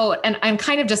grossed out, and I'm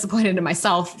kind of disappointed in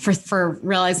myself for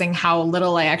realizing how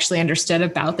little I actually understood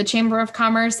about the Chamber of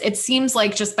Commerce. It seems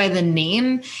like just by the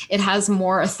name, it has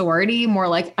more authority, more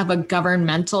like of a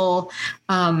governmental,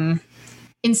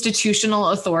 institutional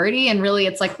authority. And really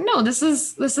it's like, no, this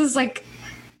is like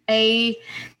a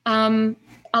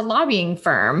lobbying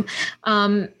firm.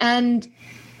 And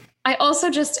I also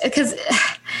because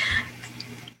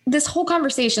this whole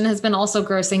conversation has been also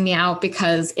grossing me out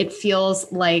because it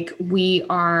feels like we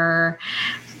are,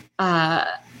 a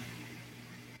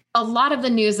lot of the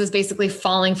news is basically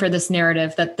falling for this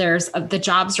narrative that the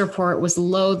jobs report was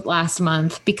low last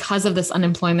month because of this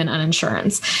unemployment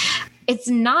insurance. It's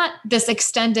not this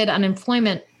extended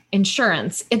unemployment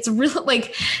insurance. It's really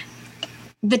like,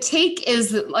 the take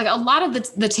is like a lot of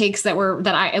the takes that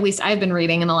I've been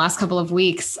reading in the last couple of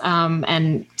weeks,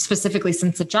 and specifically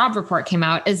since the job report came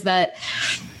out, is that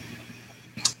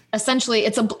essentially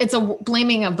it's a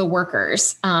blaming of the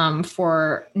workers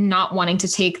for not wanting to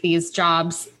take these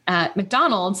jobs at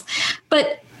McDonald's.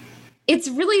 But it's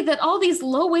really that all these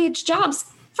low wage jobs,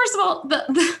 first of all,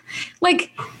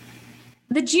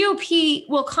 the GOP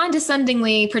will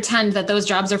condescendingly pretend that those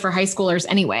jobs are for high schoolers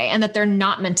anyway, and that they're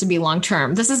not meant to be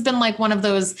long-term. This has been like one of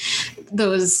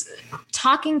those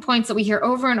talking points that we hear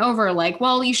over and over, like,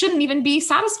 well, you shouldn't even be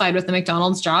satisfied with the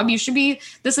McDonald's job.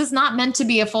 This is not meant to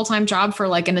be a full-time job for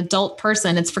like an adult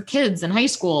person. It's for kids in high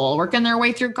school, working their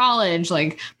way through college,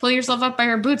 like pull yourself up by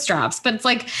your bootstraps. But it's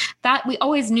like that, we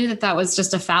always knew that was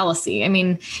just a fallacy. I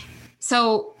mean,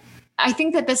 so I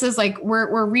think that this is like,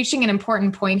 we're reaching an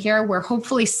important point here where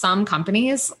hopefully some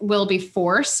companies will be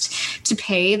forced to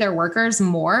pay their workers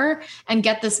more and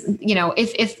get this,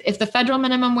 if the federal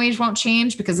minimum wage won't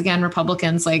change, because again,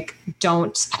 Republicans like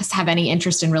don't have any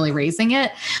interest in really raising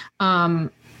it.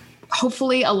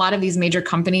 Hopefully a lot of these major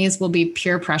companies will be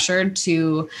peer pressured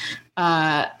to,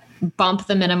 bump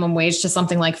the minimum wage to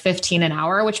something like 15 an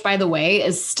hour, which by the way,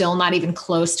 is still not even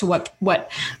close to what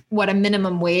a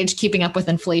minimum wage keeping up with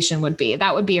inflation would be.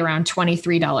 That would be around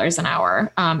 $23 an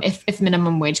hour. If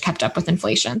minimum wage kept up with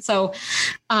inflation. So,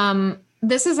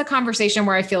 this is a conversation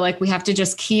where I feel like we have to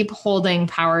just keep holding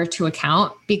power to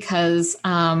account because,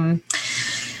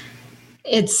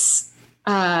 it's,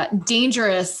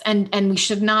 dangerous and we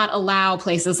should not allow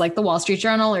places like the Wall Street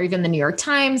Journal or even the New York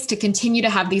Times to continue to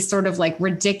have these sort of like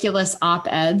ridiculous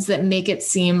op-eds that make it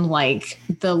seem like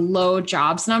the low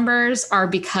jobs numbers are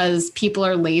because people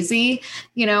are lazy.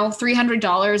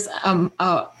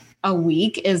 $300 a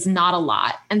week is not a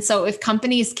lot. And so if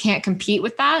companies can't compete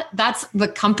with that, that's the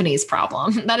company's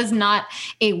problem. That is not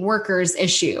a worker's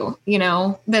issue.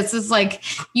 This is like,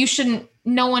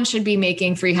 no one should be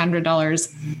making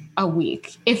 $300 a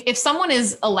week. If someone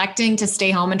is electing to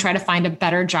stay home and try to find a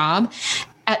better job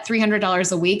at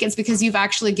 $300 a week, it's because you've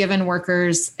actually given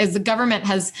workers, as the government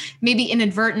has maybe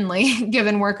inadvertently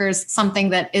given workers something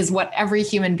that is what every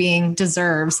human being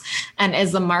deserves and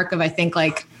is the mark of, I think,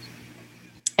 like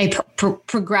a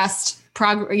progressive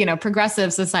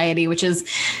society, which is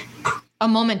a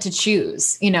moment to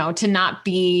choose, to not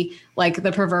be like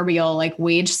the proverbial like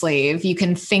wage slave. You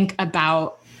can think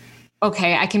about,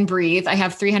 okay, I can breathe. I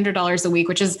have $300 a week,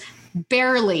 which is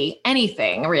barely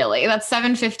anything really. That's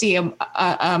 $7.50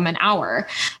 an hour.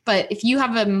 But if you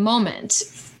have a moment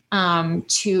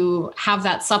to have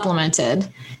that supplemented,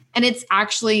 and it's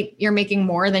actually, you're making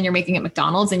more than you're making at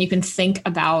McDonald's, and you can think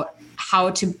about how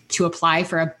to apply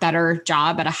for a better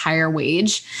job at a higher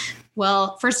wage.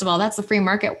 Well, first of all, that's the free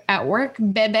market at work,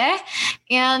 baby.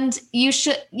 And you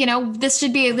should, this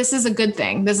is a good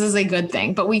thing. This is a good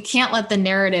thing, but we can't let the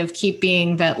narrative keep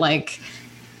being that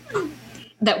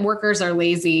that workers are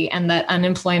lazy and that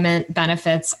unemployment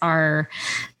benefits are,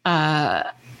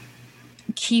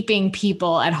 keeping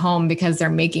people at home because they're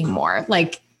making more.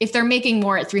 Like if they're making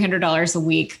more at $300 a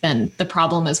week, then the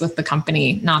problem is with the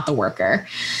company, not the worker.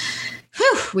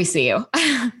 Whew, we see you.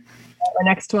 The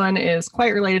next one is quite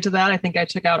related to that. I think I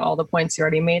took out all the points you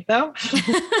already made, though.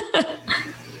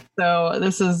 So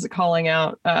this is calling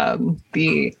out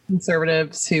the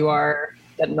conservatives who are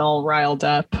getting all riled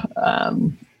up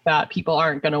that people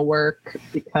aren't going to work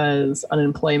because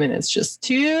unemployment is just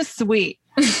too sweet.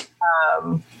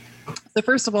 So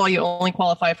first of all, you only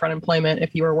qualify for unemployment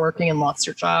if you were working and lost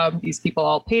your job. These people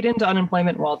all paid into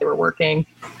unemployment while they were working.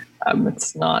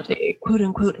 It's not a quote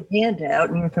unquote handout.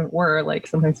 And if it were, like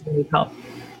sometimes you need help.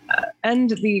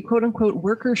 And the quote unquote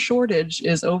worker shortage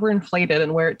is overinflated,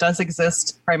 and where it does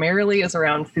exist primarily is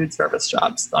around food service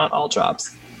jobs, not all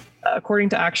jobs. According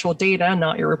to actual data,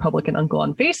 not your Republican uncle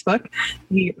on Facebook,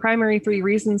 the primary three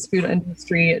reasons food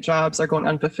industry jobs are going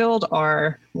unfulfilled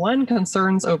are: one,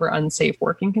 concerns over unsafe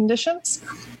working conditions,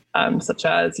 such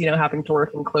as, having to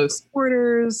work in close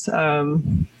quarters,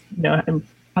 and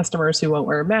customers who won't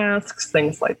wear masks,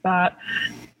 things like that.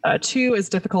 Two is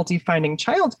difficulty finding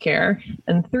childcare.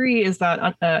 And three is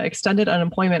that extended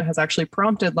unemployment has actually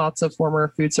prompted lots of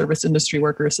former food service industry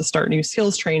workers to start new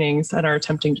skills trainings and are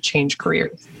attempting to change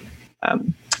careers.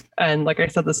 And like I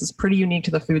said, this is pretty unique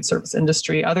to the food service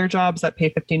industry. Other jobs that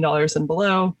pay $15 and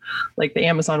below, like the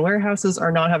Amazon warehouses,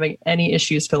 are not having any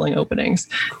issues filling openings.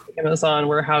 Amazon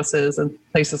warehouses and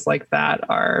places like that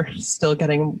are still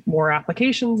getting more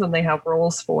applications than they have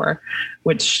roles for,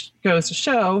 which goes to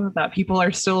show that people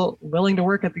are still willing to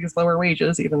work at these lower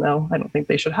wages, even though I don't think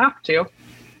they should have to.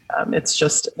 It's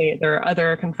just there are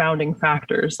other confounding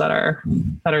factors that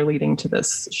are leading to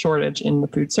this shortage in the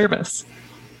food service.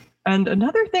 And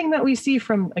another thing that we see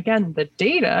from, again, the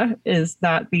data is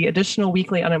that the additional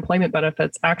weekly unemployment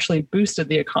benefits actually boosted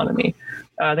the economy.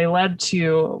 They led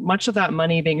to much of that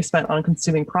money being spent on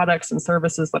consuming products and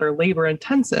services that are labor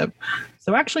intensive.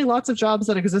 So actually lots of jobs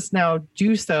that exist now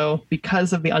do so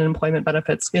because of the unemployment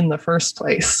benefits in the first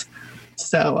place.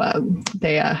 So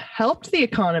they helped the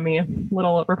economy,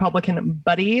 little Republican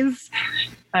buddies.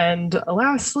 And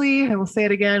lastly, I will say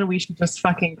it again, we should just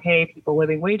fucking pay people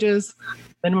living wages.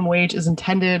 Minimum wage is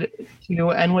intended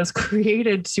to and was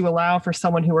created to allow for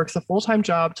someone who works a full-time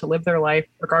job to live their life,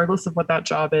 regardless of what that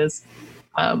job is.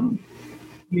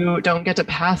 You don't get to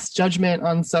pass judgment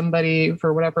on somebody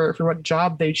for what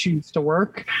job they choose to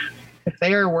work. If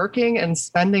they are working and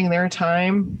spending their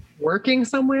time working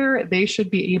somewhere, they should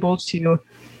be able to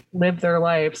live their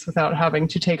lives without having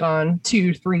to take on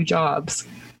 2-3 jobs.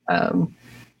 And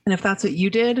if that's what you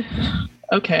did,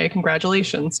 okay,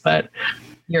 congratulations. But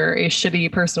you're a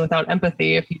shitty person without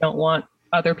empathy if you don't want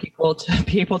other people to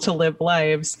be able to live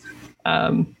lives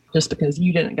just because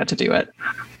you didn't get to do it.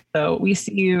 So we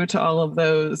see you to all of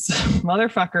those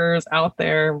motherfuckers out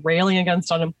there railing against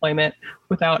unemployment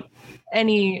without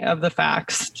any of the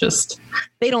facts. Just,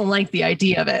 they don't like the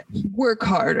idea of it. Work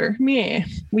harder. Meh.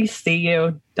 We see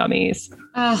you, dummies.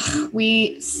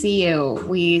 We see you.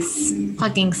 We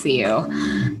fucking see you.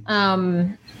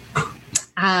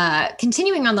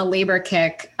 Continuing on the labor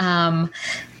kick, the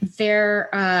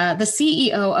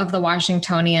CEO of the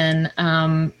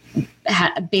Washingtonian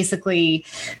basically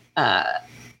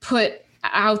put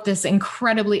out this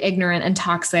incredibly ignorant and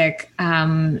toxic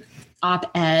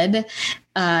op-ed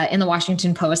in the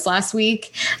Washington Post last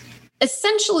week,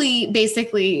 essentially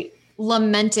basically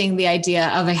lamenting the idea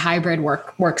of a hybrid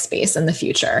workspace in the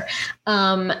future.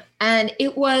 And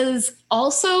it was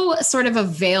also sort of a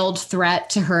veiled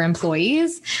threat to her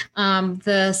employees.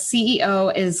 The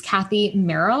CEO is Kathy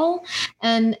Merrill,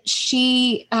 and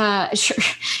she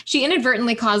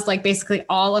inadvertently caused like basically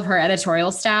all of her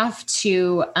editorial staff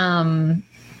to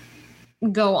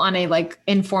go on a like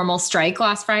informal strike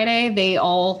last Friday. They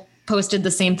all posted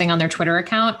the same thing on their Twitter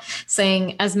account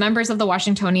saying, as members of the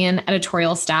Washingtonian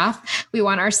editorial staff, we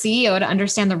want our CEO to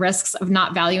understand the risks of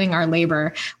not valuing our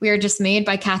labor. We are dismayed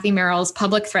by Kathy Merrill's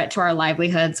public threat to our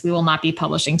livelihoods. We will not be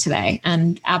publishing today.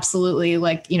 And absolutely,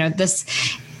 like, you know, this,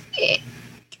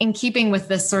 in keeping with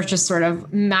this sort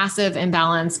of massive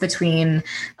imbalance between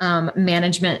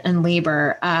management and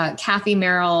labor, Kathy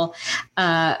Merrill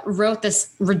wrote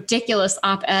this ridiculous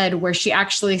op-ed where she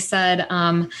actually said,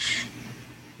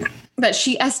 that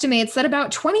she estimates that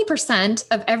about 20%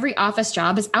 of every office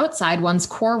job is outside one's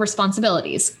core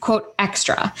responsibilities, quote,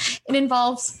 extra. It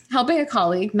involves helping a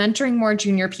colleague, mentoring more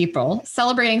junior people,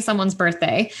 celebrating someone's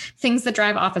birthday, things that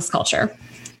drive office culture.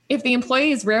 If the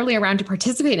employee is rarely around to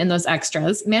participate in those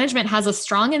extras, management has a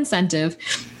strong incentive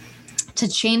to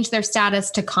change their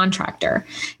status to contractor.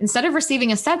 Instead of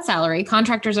receiving a set salary,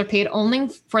 contractors are paid only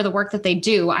for the work that they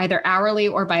do, either hourly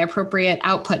or by appropriate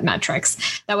output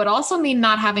metrics. That would also mean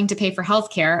not having to pay for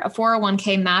healthcare, a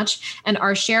 401k match, and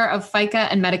our share of FICA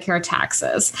and Medicare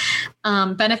taxes.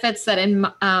 Benefits that in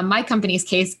my company's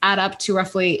case add up to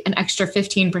roughly an extra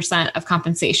 15% of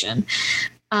compensation.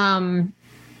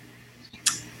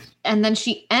 And then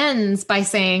she ends by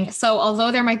saying, so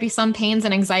although there might be some pains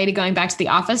and anxiety going back to the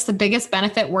office, the biggest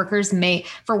benefit workers may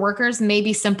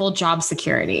be simple job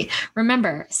security.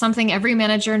 Remember, something every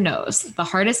manager knows, the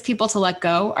hardest people to let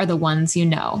go are the ones you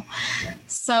know.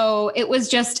 So it was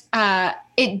just,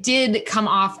 it did come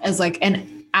off as like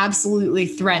an absolutely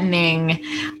threatening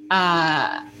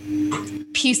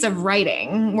piece of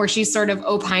writing where she's sort of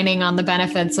opining on the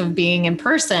benefits of being in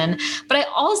person. But I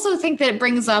also think that it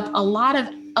brings up a lot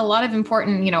of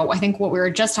important, you know, I think what we were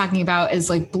just talking about is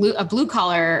like a blue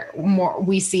collar, more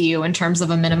we see you in terms of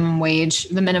the minimum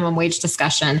wage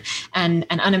discussion and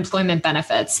unemployment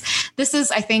benefits. This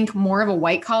is, I think, more of a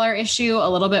white collar issue, a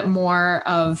little bit more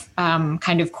of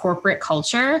kind of corporate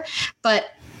culture,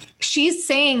 but she's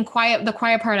saying the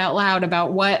quiet part out loud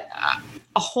about what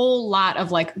a whole lot of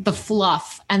like the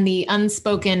fluff and the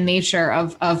unspoken nature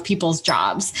of people's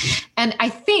jobs. And I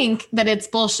think that it's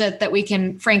bullshit that we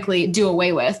can frankly do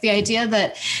away with. The idea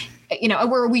that, you know,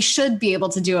 where we should be able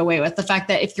to do away with the fact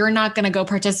that if you're not going to go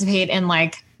participate in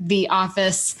like the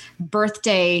office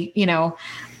birthday, you know,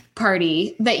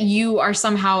 party, that you are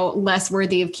somehow less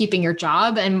worthy of keeping your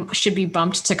job and should be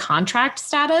bumped to contract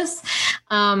status.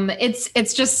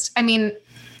 It's just, I mean,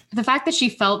 the fact that she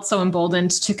felt so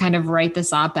emboldened to kind of write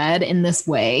this op-ed in this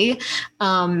way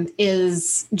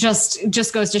is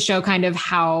just goes to show kind of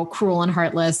how cruel and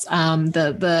heartless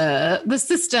the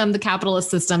system, the capitalist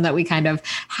system that we kind of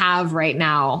have right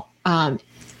now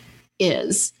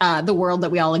is the world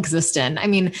that we all exist in. I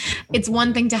mean, it's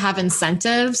one thing to have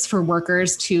incentives for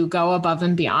workers to go above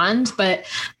and beyond, but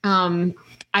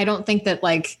I don't think that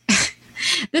like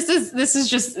this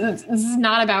is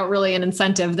not about really an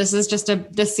incentive. This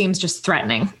seems just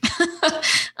threatening.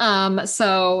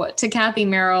 So to Kathy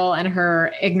Merrill and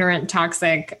her ignorant,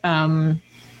 toxic op-ed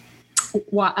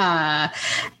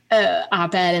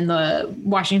in the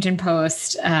Washington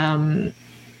Post,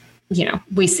 you know,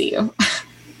 we see you.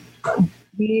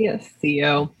 We see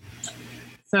you.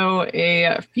 So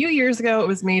a few years ago, it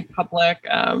was made public.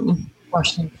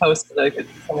 Washington Post that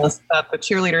the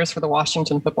cheerleaders for the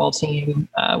Washington football team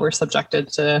were subjected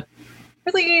to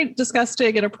really disgusting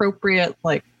and inappropriate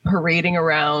like parading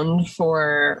around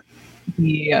for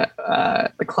the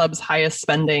club's highest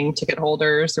spending ticket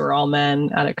holders, who are all men,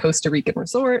 at a Costa Rican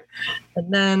resort.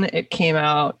 And then it came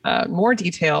out more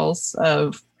details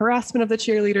of harassment of the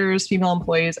cheerleaders, female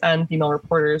employees, and female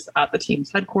reporters at the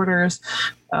team's headquarters.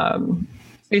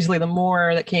 Basically, the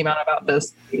more that came out about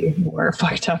this, the more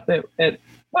fucked up it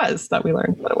was that we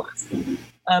learned that it was.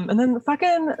 And then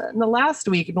in the last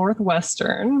week,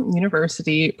 Northwestern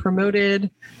University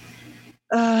promoted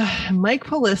Mike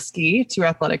Polisky to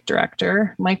athletic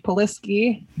director. Mike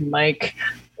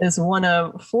is one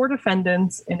of 4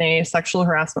 defendants in a sexual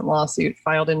harassment lawsuit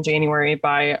filed in January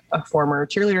by a former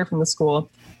cheerleader from the school,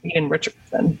 Ian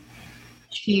Richardson.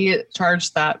 She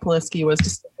charged that Polisky was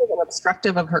dismissive and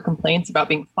obstructive of her complaints about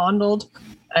being fondled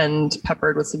and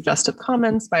peppered with suggestive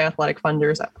comments by athletic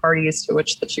funders at parties to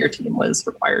which the cheer team was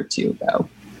required to go.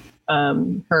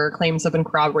 Her claims have been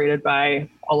corroborated by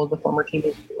all of the former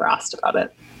teammates who were asked about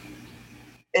it.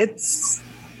 It's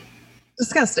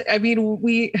disgusting. I mean,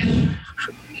 we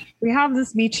have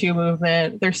this Me Too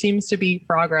movement. There seems to be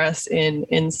progress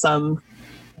in some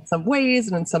ways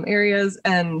and in some areas,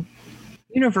 and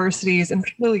universities, and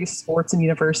particularly sports and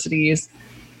universities,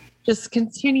 just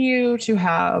continue to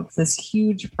have this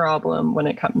huge problem when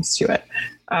it comes to it.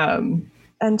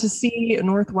 And to see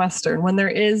Northwestern, when there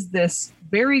is this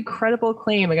very credible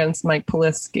claim against Mike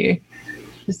Polisky,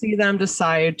 to see them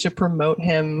decide to promote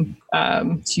him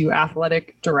to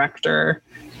athletic director,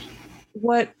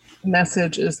 what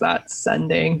message is that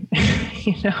sending?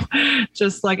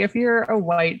 Just like, if you're a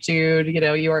white dude,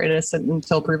 you are innocent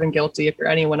until proven guilty. If you're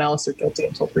anyone else, you're guilty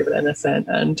until proven innocent.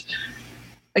 And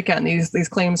again, these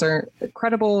claims are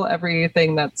credible.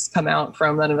 Everything that's come out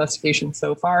from that investigation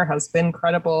so far has been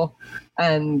credible.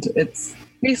 And it's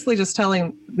basically just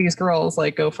telling these girls,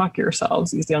 like, go fuck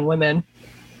yourselves, these young women.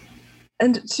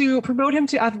 And to promote him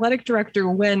to athletic director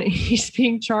when he's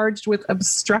being charged with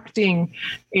obstructing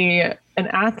an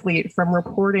athlete from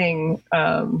reporting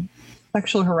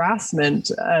sexual harassment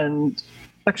and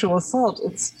sexual assault,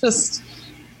 it's just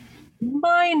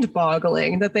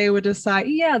mind-boggling that they would decide,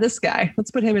 yeah, this guy,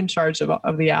 let's put him in charge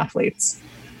of the athletes.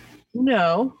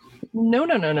 No.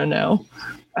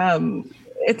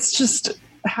 It's just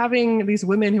having these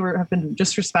women who have been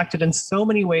disrespected in so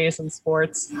many ways in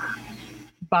sports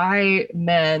by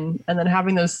men, and then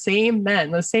having those same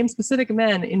specific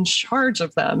men in charge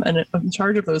of them and in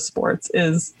charge of those sports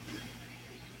it's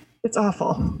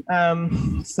awful.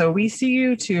 So we see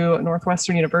you to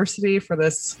Northwestern University for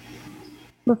this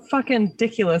fucking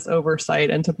ridiculous oversight,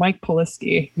 and to Mike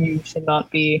Polisky, you should not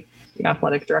be the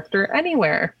athletic director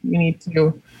anywhere. You need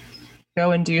to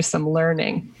go and do some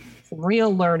learning, some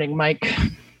real learning, Mike,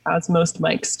 as most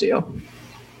Mikes do.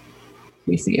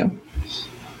 We see you.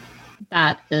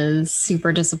 That is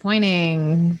super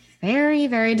disappointing. Very,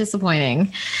 very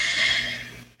disappointing.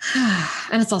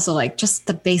 And it's also like just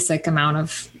the basic amount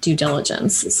of due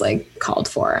diligence is like called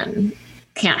for and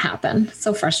can't happen.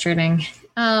 So frustrating.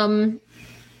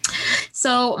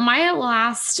 So my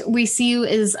last We See You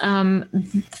is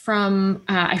from,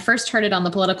 I first heard it on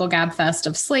the Political Gabfest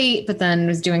of Slate, but then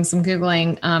was doing some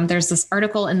Googling. There's this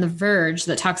article in The Verge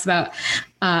that talks about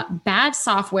bad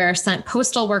software sent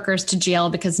postal workers to jail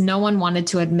because no one wanted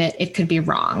to admit it could be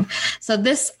wrong. So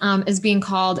this is being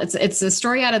called, it's a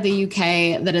story out of the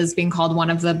UK that is being called one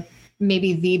of the,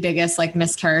 maybe the biggest like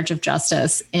miscarriage of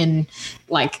justice in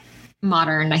like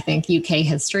modern, I think, UK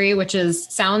history, which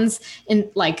sounds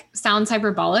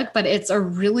hyperbolic, but it's a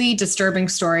really disturbing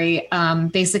story.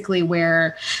 Basically,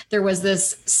 where there was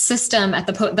this system that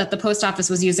the post office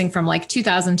was using from like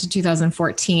 2000 to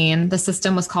 2014. The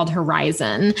system was called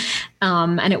Horizon,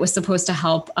 and it was supposed to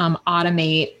help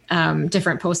automate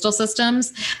different postal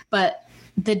systems, but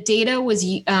the data was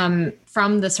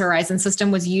from this Horizon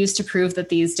system was used to prove that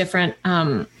these different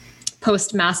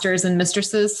postmasters and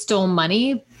mistresses stole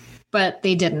money, but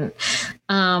they didn't.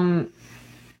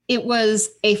 It was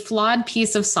a flawed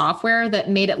piece of software that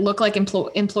made it look like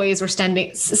employees were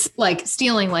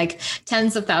stealing like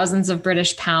tens of thousands of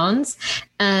British pounds.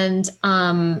 And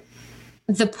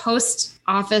the post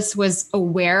office was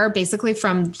aware basically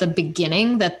from the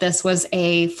beginning that this was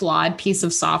a flawed piece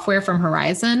of software from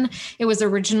Horizon. It was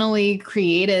originally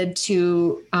created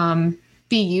to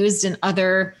be used in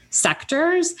other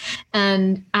sectors.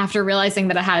 And after realizing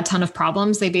that it had a ton of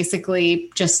problems, they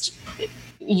basically just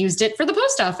used it for the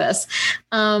post office.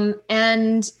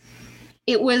 And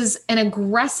it was an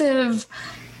aggressive,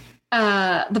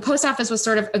 the post office was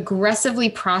sort of aggressively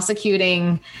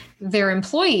prosecuting their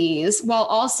employees while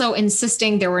also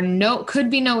insisting there were could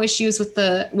be no issues with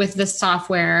the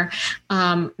software,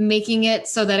 making it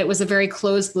so that it was a very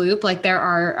closed loop. Like there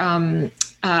are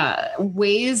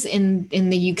ways in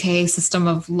the UK system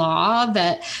of law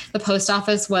that the post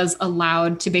office was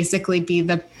allowed to basically be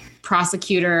the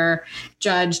prosecutor,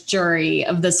 judge, jury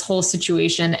of this whole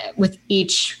situation with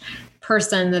each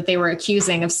person that they were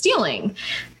accusing of stealing.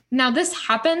 Now, this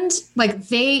happened like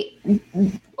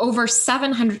over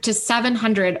 700 to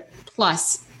 700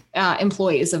 plus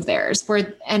employees of theirs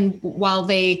and while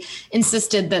they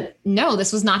insisted that no,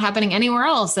 this was not happening anywhere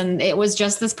else and it was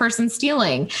just this person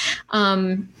stealing.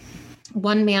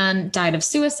 One man died of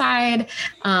suicide.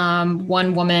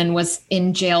 One woman was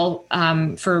in jail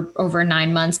for over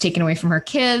 9 months, taken away from her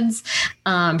kids.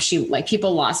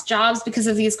 People lost jobs because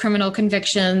of these criminal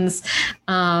convictions,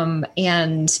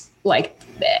 and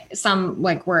some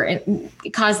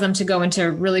it caused them to go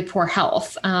into really poor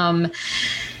health.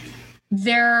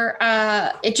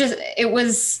 It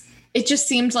just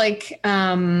seemed like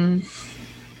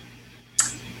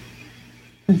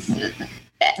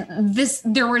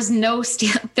there was no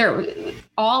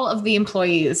all of the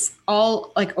employees,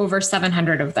 all like over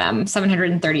 700 of them,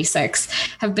 736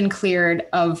 have been cleared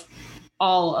of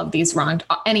all of these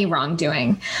any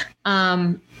wrongdoing.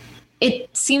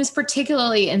 It seems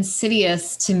particularly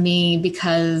insidious to me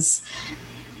because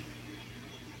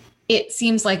it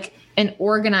seems like an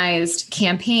organized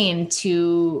campaign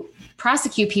to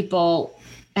prosecute people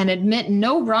and admit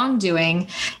no wrongdoing.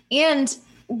 And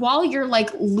while you're like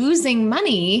losing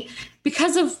money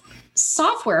because of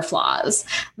software flaws,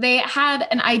 they had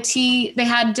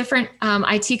different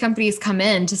IT companies come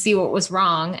in to see what was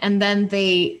wrong. And then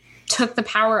they took the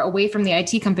power away from the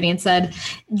IT company and said,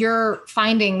 your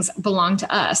findings belong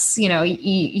to us.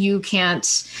 You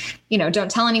can't, don't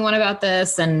tell anyone about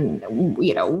this, and,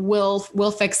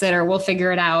 we'll fix it or we'll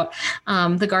figure it out.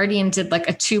 The Guardian did like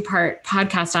a 2-part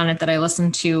podcast on it that I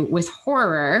listened to with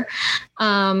horror.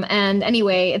 And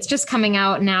anyway, it's just coming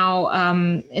out now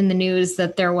in the news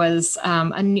that there was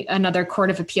another Court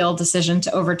of Appeal decision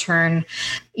to overturn,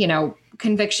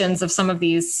 convictions of some of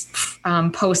these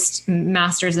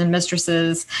postmasters and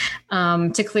mistresses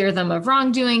to clear them of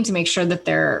wrongdoing, to make sure that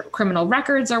their criminal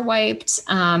records are wiped.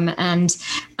 And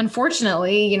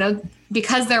unfortunately,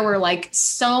 because there were like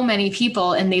so many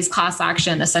people in these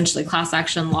essentially class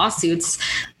action lawsuits,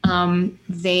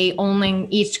 they only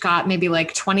each got maybe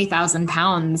like 20,000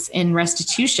 pounds in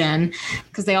restitution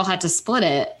because they all had to split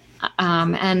it.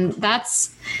 And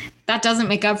that doesn't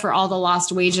make up for all the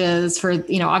lost wages for,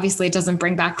 obviously it doesn't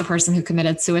bring back the person who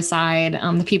committed suicide,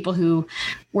 the people who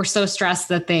were so stressed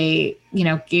that they,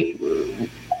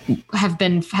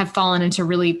 have fallen into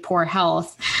really poor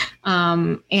health.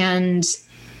 And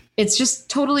it's just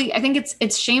totally, I think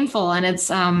it's shameful. And it's,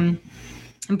 and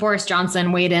Boris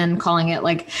Johnson weighed in calling it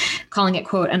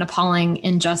quote, an appalling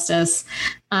injustice.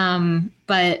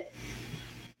 But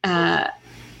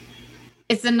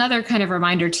it's another kind of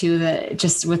reminder too that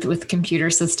just with computer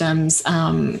systems,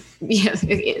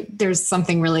 there's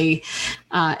something really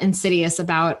insidious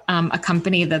about a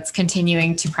company that's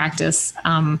continuing to practice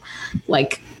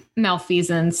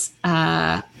malfeasance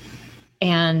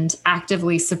and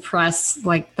actively suppress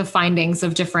like the findings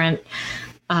of different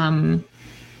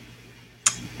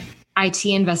IT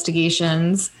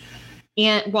investigations,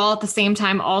 and while at the same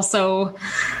time also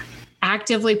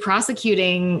actively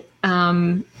prosecuting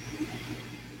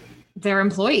their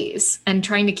employees and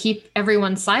trying to keep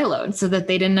everyone siloed so that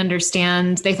they didn't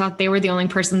understand. They thought they were the only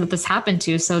person that this happened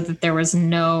to, so that there was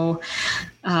no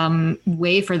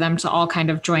way for them to all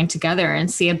kind of join together and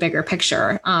see a bigger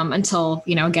picture until,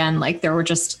 again, like there were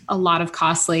just a lot of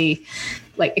costly,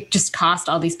 like it just cost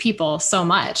all these people so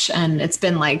much. And it's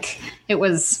been like, it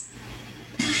was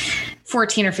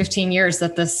 14 or 15 years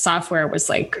that this software was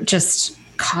like just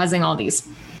causing all these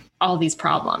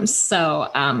problems.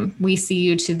 So we see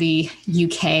you to the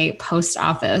UK post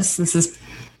office. This is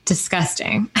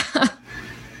disgusting.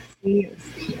 In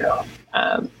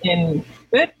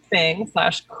good thing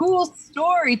 / cool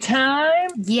story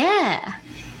time. Yeah.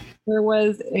 There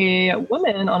was a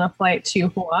woman on a flight to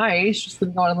Hawaii. She's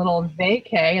been going a little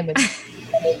vacay and then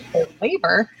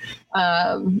labor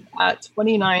at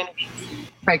 29 weeks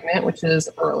pregnant, which is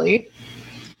early.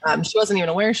 She wasn't even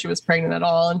aware she was pregnant at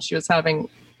all, and she was having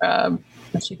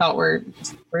what she thought were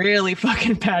really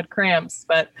fucking bad cramps,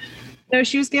 but no,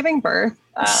 she was giving birth.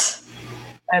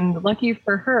 And lucky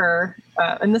for her,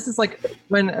 and this is like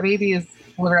when a baby is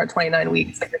delivered at 29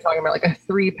 weeks, like you're talking about like a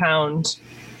 3-pound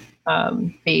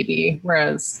baby,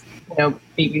 whereas,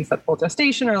 babies at full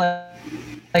gestation are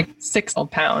like 6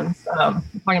 pounds. I'm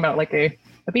talking about like a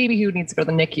baby who needs to go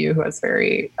to the NICU, who has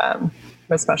very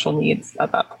special needs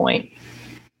at that point.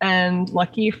 And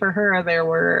lucky for her, there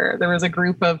was a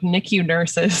group of NICU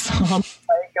nurses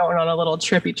going on a little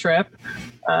trippy trip.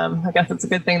 I guess it's a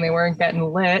good thing they weren't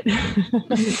getting lit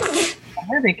on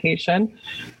their vacation.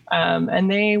 And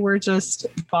they were just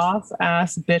boss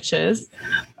ass bitches.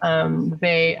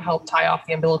 They helped tie off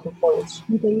the umbilical cord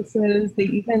with shoelaces. They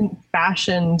even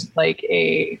fashioned like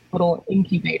a little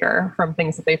incubator from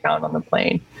things that they found on the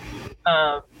plane.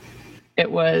 It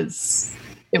was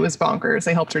bonkers.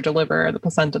 They helped her deliver the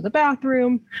placenta in the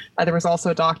bathroom. There was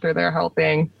also a doctor there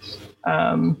helping.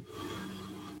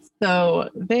 So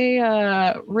they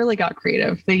really got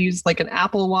creative. They used like an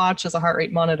Apple Watch as a heart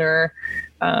rate monitor.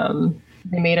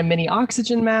 They made a mini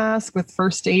oxygen mask with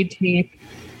first aid tape.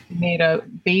 They made a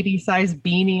baby-sized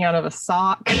beanie out of a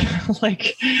sock.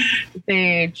 Like,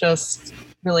 they just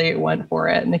really went for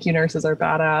it. NICU nurses are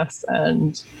badass.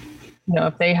 And, you know,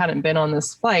 if they hadn't been on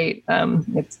this flight,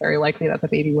 it's very likely that the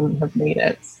baby wouldn't have made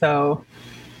it. So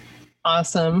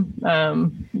awesome.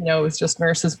 You know, it was just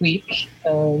Nurses Week.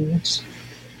 And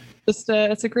just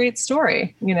it's a great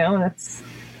story, you know, and it's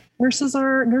nurses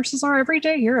are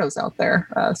everyday heroes out there.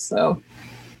 So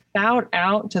shout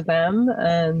out to them,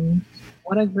 and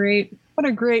what a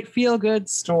great feel good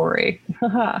story.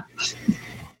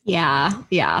 Yeah,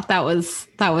 that was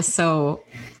so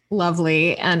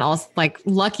lovely, and also like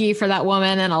lucky for that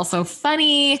woman, and also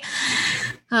funny.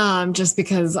 Just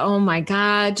because, oh my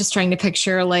God, just trying to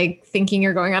picture like thinking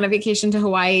you're going on a vacation to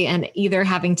Hawaii and either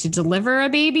having to deliver a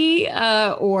baby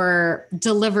or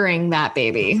delivering that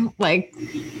baby, like,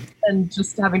 and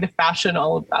just having to fashion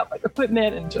all of that like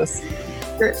equipment, and just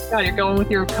you're going with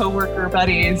your coworker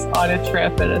buddies on a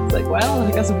trip, and it's like, well,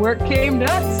 I guess work came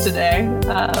nuts today.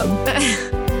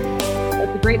 It's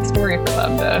a great story for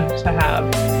them to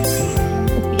have.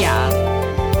 Yeah,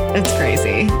 it's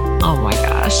crazy. Oh my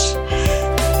gosh.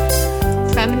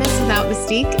 Feminists Without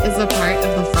Mystique is a part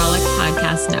of the Frolic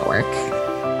Podcast Network.